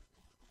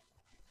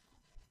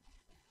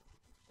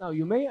 Now,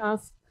 you may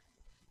ask,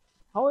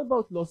 how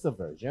about loss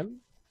aversion?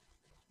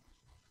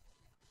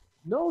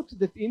 Note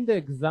that in the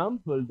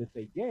example that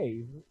I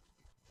gave,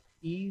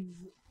 is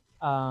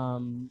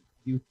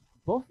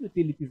both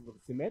utilities were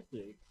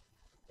symmetric,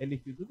 and if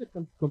you do the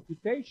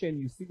computation,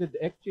 you see that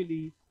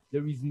actually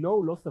there is no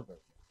loss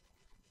aversion.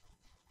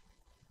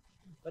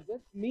 But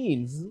that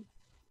means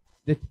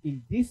that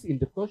in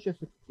the quotient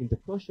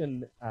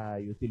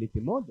utility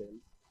model,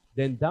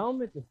 the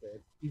endowment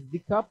effect is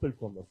decoupled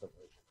from loss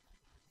aversion.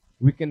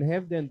 We can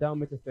have the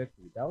endowment effect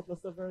without loss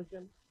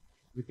aversion.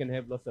 We can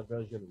have loss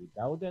aversion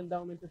without the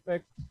endowment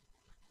effect.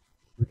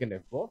 We can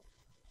have both.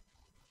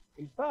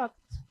 In fact,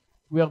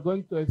 we are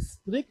going to have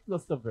strict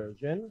loss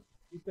aversion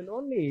if and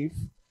only if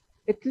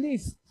at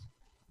least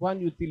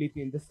one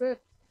utility in the set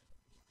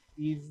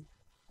is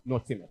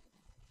not symmetric.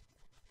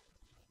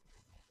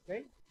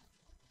 Okay?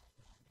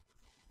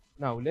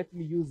 Now, let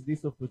me use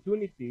this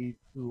opportunity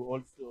to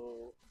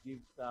also give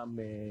some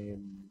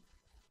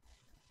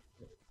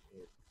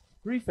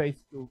preface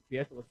to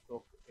Pietro's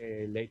talk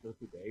later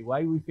today,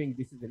 why we think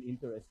this is an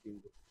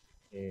interesting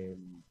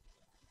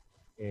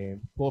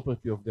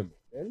property of the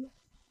model,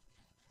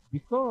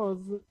 because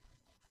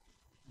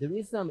there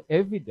is some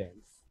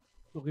evidence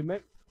to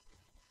remember.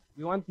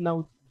 We want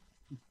now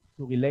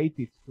to relate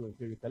it to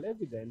empirical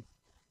evidence,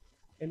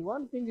 and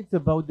one thing is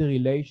about the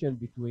relation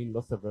between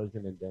loss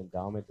aversion and the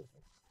endowment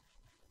effect.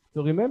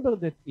 So remember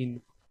that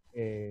in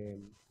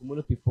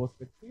cumulative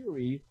prospect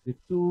theory, the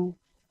two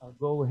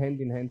go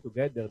hand in hand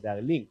together. They are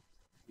linked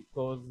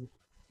because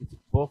it's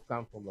both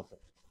come from loss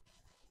aversion,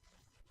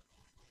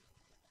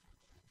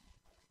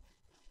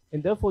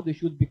 and therefore they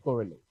should be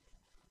correlated.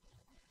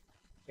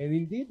 And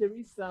indeed, there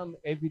is some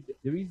evidence.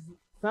 There is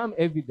some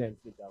evidence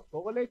that they are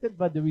correlated,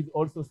 but there is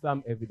also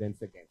some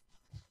evidence against.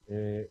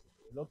 A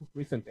lot of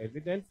recent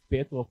evidence.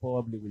 Pietro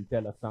probably will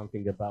tell us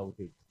something about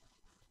it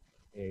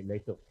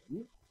later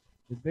on.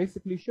 It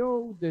basically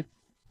show that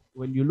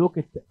when you look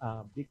at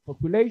a big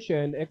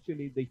population,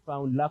 actually they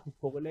found lack of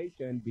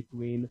correlation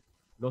between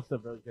loss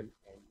aversion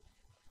and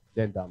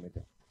the endowment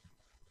effect.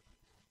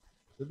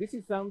 So this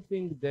is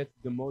something that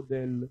the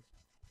model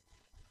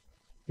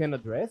can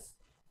address.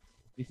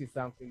 This is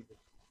something that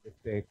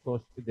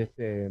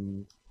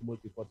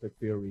multi-prospect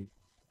theory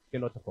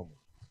cannot accommodate.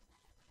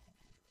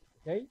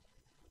 Okay,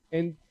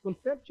 and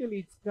conceptually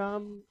it's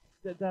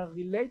that they are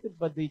related,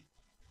 but they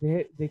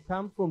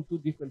come from two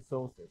different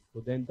sources.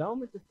 So the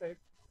endowment effect,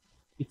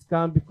 it's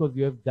come because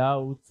you have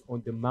doubts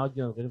on the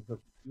marginal relative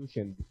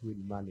substitution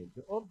between money and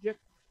the object.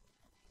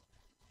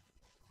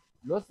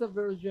 Loss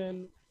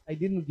aversion, I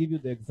didn't give you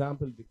the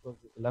example because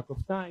of lack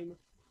of time.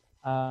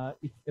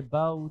 It's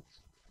about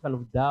kind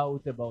of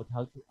doubt about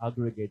how to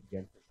aggregate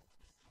against it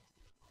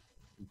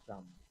in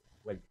some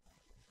way.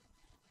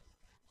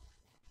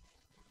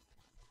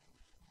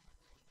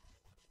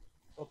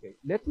 Okay,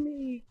 let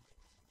me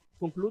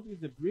conclude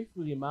with a brief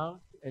remark,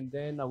 and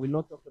then I will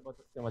not talk about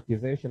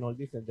systematization, all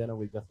this, and then I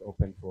will just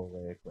open for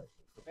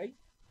questions, okay?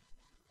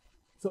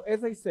 So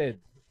as I said,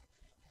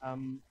 our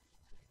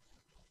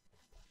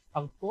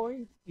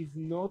point is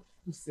not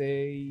to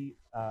say,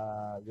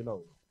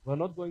 we're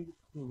not going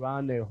to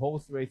run a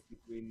horse race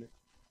between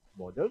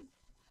models,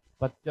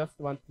 but just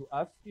want to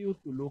ask you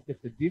to look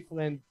at a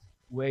different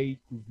way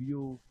to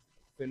view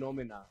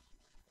phenomena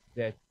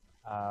that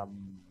are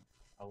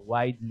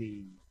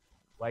widely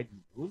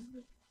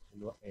used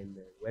and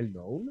well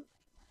known,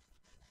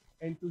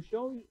 and to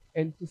show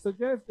and to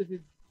suggest that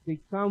they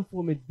come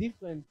from a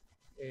different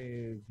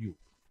view.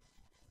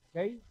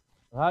 Okay,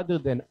 rather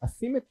than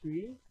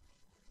asymmetry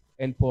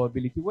and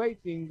probability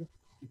weighting,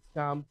 it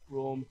comes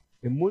from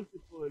the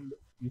multiple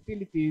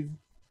utilities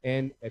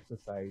and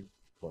exercise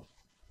costs.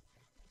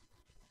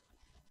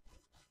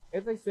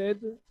 As I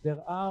said,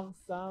 there are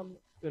some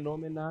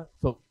phenomena.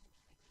 So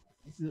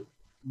this is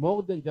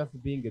more than just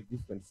being a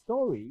different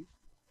story.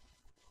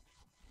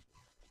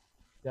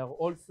 There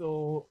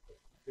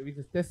is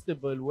a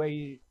testable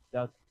way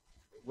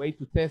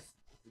to test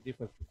the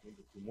difference between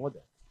the two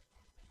models.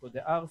 So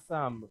there are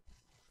some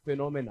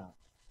phenomena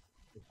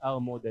that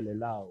our model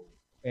allow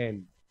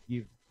and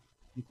give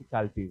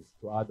difficulties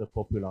to other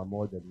popular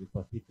models, in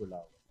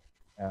particular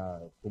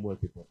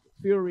cumulative prospect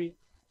theory.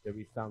 There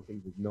is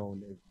something that's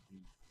known as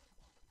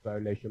the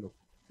violation of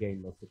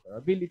gain-loss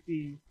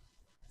separability,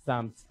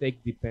 some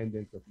stake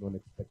dependence of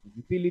non-expected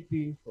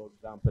utility. For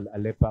example,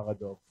 Allais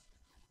paradox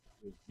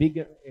with big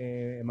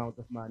amount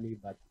of money,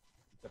 but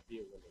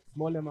disappear with a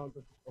small amount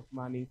of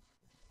money.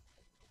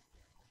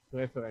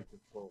 Preferences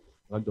for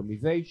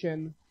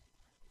randomization.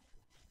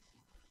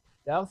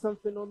 There are some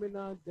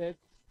phenomena that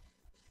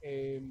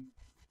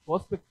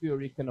prospect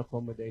theory can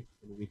accommodate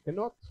and we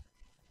cannot.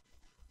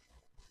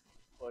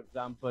 For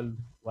example,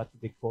 what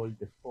they call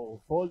the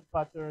four-fold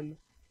pattern.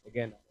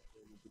 Again,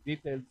 the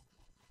details.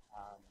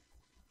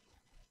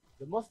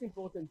 The most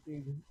important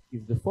thing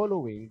is the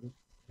following,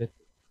 that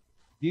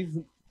these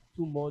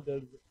two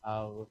models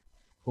are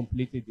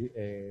completely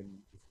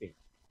distinct.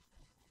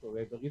 So we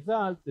have a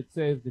result that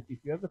says that if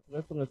you have a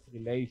preference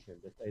relation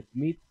that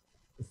admits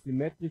a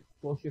symmetric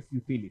cautious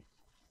utility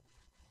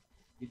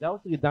without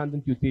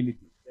redundant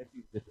utilities, that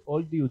is, that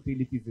all the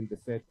utilities in the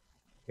set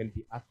can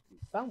be active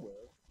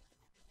somewhere,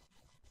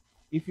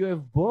 if you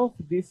have both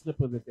this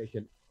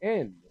representation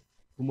and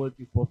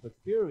cumulative prospect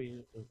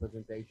theory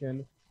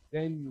representation,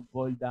 then you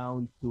boil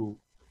down to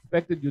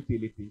expected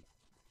utility,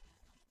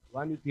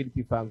 one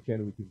utility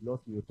function which is loss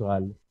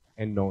neutral,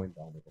 and no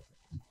endowment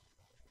effect.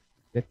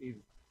 That is,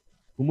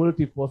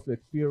 cumulative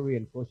prospect theory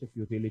and cautious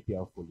utility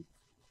are fully distinct.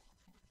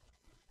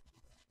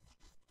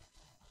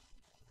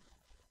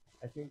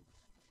 I think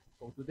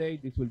for today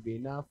this will be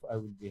enough. I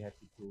will be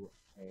happy to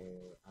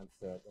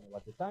answer, I don't know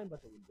what the time, but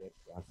I will be happy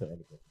to answer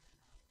any questions.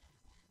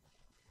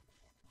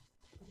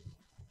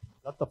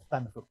 Lot of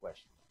time for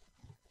questions.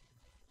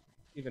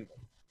 Even better.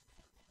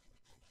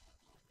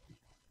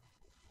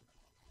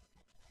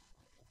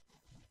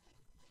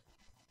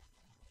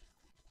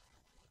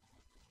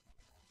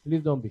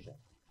 Please don't be shy.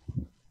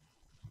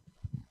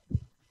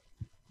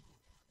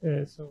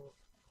 So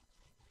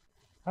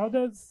how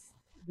does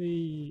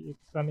the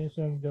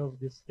explanation of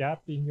this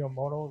gap in your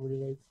model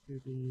relates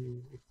to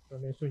the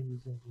explanation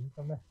using the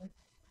income effect?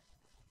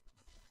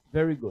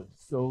 Very good.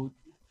 So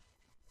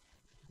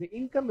the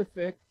income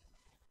effect,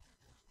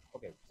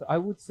 okay, so I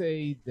would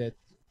say that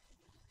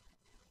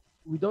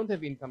we don't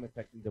have income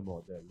effect in the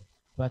model,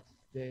 but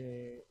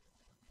the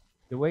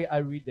way I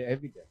read the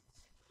evidence,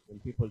 when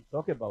people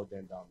talk about the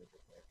endowment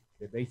effect,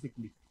 they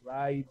basically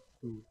try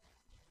to,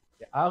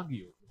 they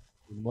argue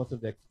in most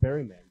of the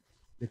experiments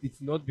that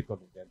it's not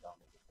because of the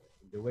endowment effect.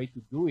 And the way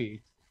to do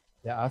it,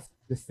 they ask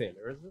the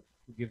sellers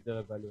to give their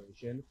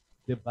evaluation,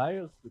 the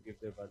buyers to give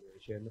their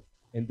evaluation,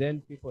 and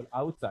then people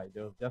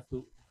outsiders just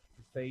to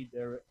say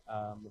their,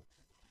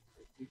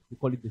 we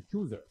call it the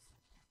choosers.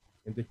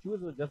 And the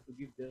choosers just to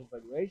give their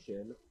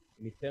evaluation,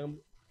 and in terms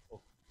of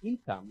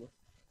income,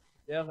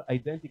 they are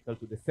identical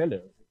to the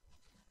sellers.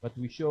 But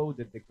we show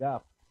that the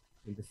gap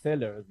in the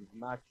sellers is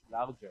much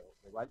larger.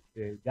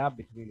 The gap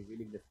between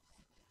willingness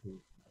to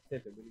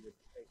accept and willingness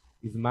to pay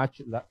is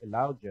much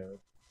larger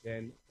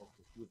than of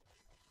the choosers.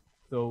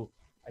 So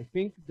I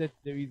think that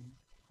there is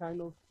kind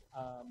of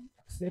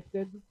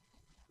accepted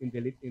in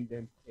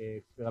the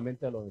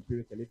experimental or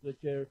empirical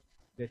literature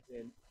that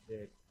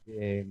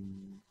the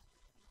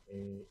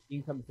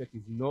income effect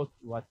is not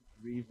what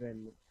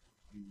driven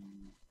the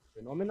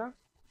phenomena,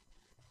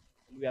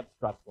 and we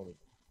abstract from it.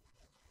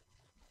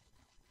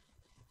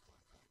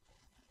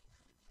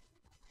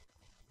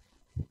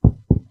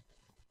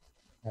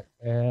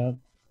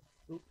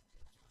 So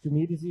to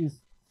me, this is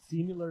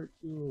similar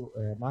to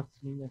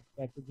maximum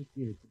expected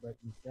utility, but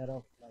instead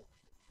of like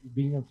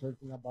being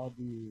uncertain about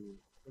the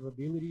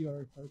probability or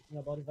uncertain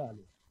about the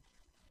value,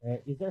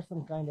 is there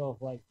some kind of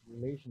like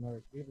relation or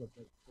equivalent?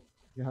 Like,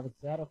 you have a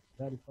set of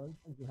value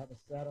functions, you have a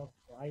set of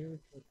priors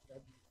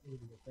that is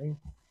the same.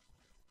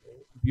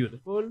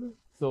 Beautiful.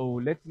 So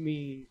let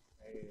me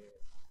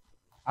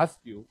ask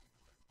you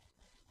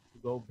to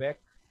go back.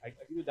 I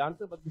give you the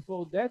answer, but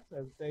before that,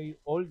 I would say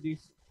all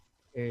these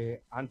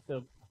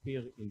answers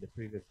appear in the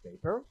previous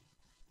paper.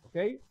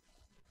 Okay?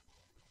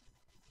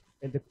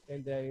 And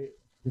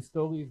the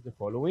story is the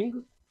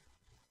following.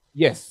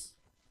 Yes.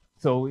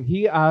 So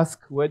he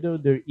asked whether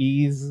there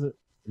is,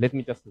 let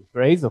me just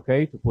rephrase,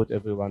 okay, to put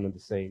everyone on the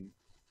same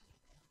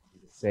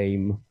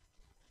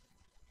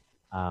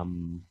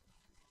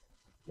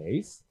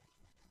place.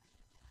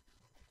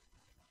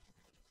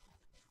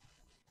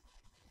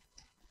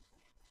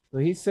 So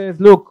he says,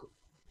 look,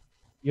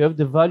 you have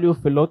the value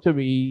of a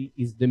lottery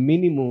is the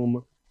minimum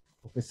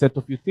of a set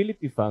of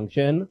utility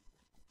function,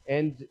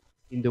 and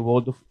in the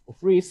world of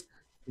risk,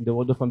 in the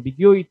world of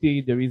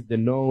ambiguity, there is the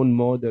known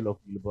model of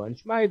Dillenberger and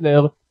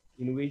Schmeidler,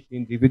 in which the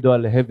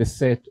individual have a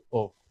set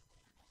of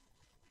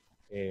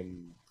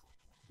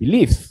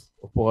beliefs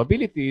or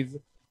probabilities,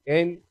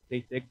 and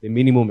they take the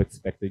minimum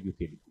expected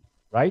utility,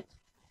 right?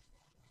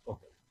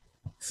 Okay.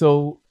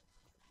 So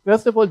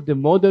first of all, the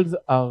models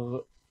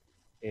are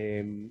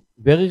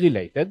very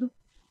related.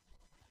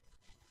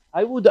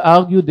 I would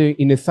argue that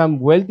in some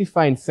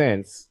well-defined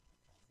sense,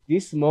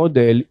 this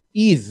model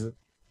is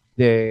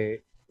the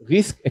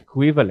risk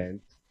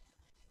equivalent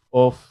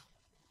of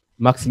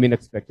maximum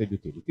expected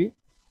utility.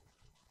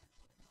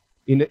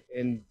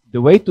 And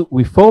the way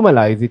we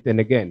formalize it, and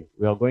again,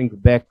 we are going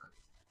back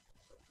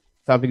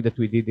something that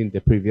we did in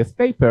the previous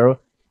paper,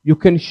 you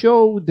can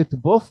show that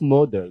both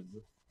models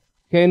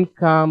can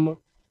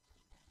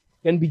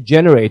be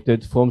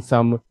generated from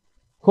some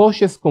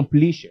cautious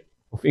completion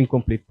of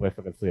incomplete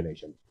preference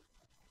relation.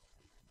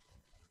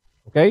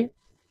 Okay?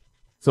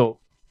 So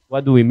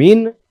what do we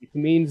mean? It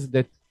means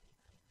that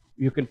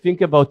you can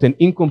think about an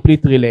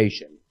incomplete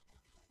relation,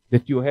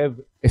 that you have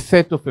a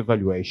set of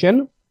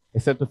evaluation, a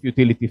set of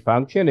utility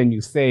function, and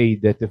you say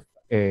that if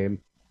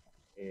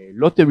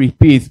lottery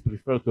P is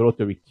preferred to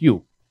lottery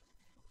Q,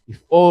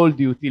 if all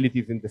the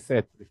utilities in the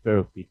set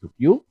prefer P to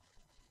Q,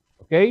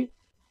 okay?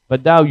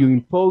 But now you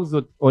impose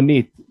on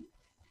it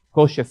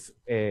cautious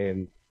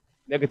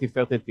negative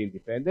certainty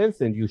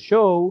independence, and you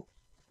show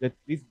that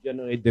this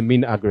generates the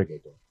mean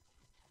aggregator.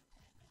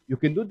 You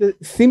can do the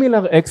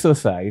similar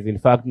exercise, in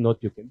fact,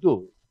 not you can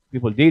do.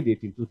 People did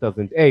it in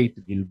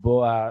 2008,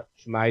 Gilboa,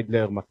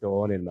 Schmeidler,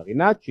 Macaron, and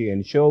Marinacci,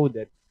 and showed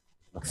that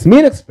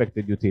maximum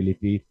expected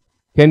utility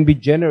can be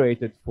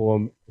generated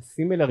from a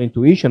similar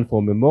intuition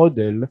from a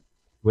model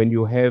when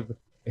you have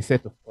a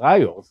set of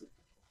priors,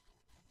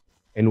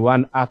 and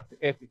one act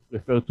F is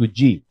referred to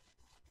G.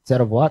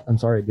 Set of what? I'm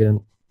sorry, I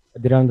didn't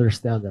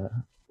understand that.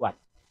 What?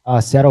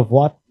 A set of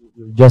what?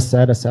 You just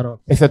said a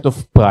set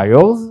of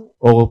priors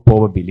or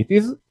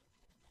probabilities,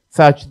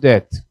 such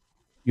that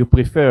you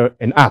prefer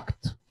an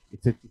act.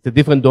 It's a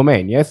different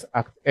domain, yes?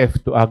 Act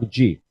F to act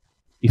G.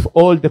 If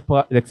all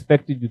the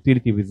expected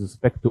utility with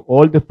respect to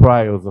all the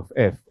priors of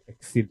F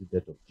exceed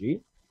that of G,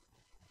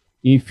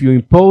 if you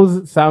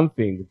impose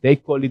something, they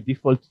call it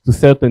default to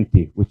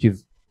certainty, which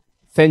is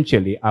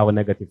essentially our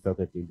negative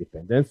certainty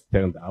independence,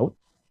 turned out,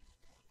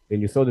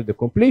 then you saw that the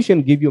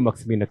completion give you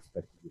maximum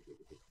expected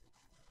utility.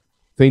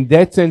 So in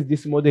that sense,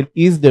 this model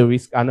is the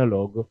risk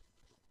analog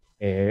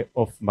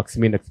of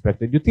max-min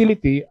expected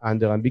utility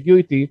under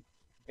ambiguity,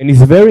 and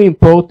it's very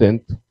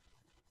important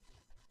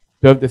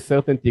to have the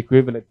certainty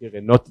equivalent here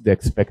and not the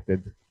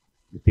expected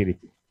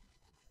utility.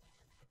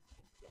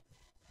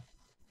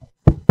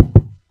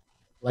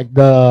 Like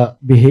the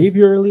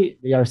behaviorally,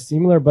 they are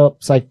similar,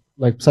 but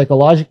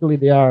psychologically,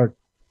 they are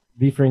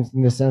different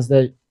in the sense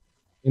that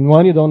in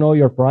one you don't know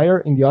your prior,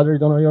 in the other you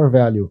don't know your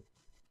value.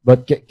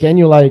 But can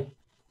you like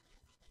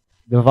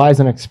devise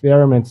an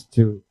experiment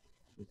to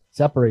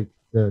separate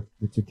the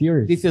two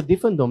theories? This is a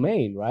different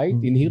domain, right?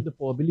 In here, the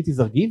probabilities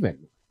are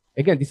given.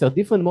 Again, these are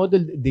different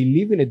models. They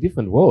live in a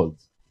different world,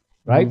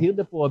 right? Here,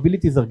 the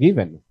probabilities are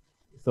given,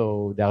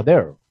 so they are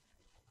there.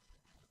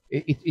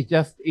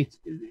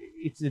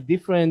 It's a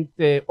different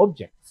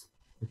objects.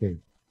 Okay.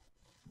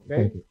 Okay.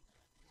 Thank you.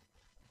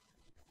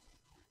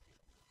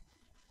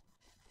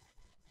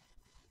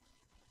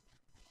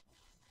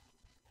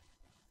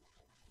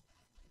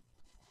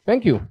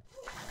 Thank you.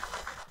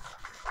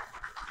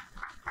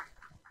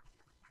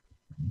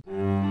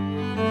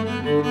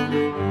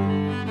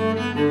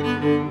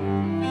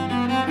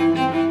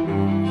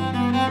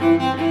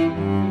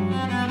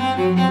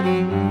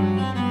 Thank you.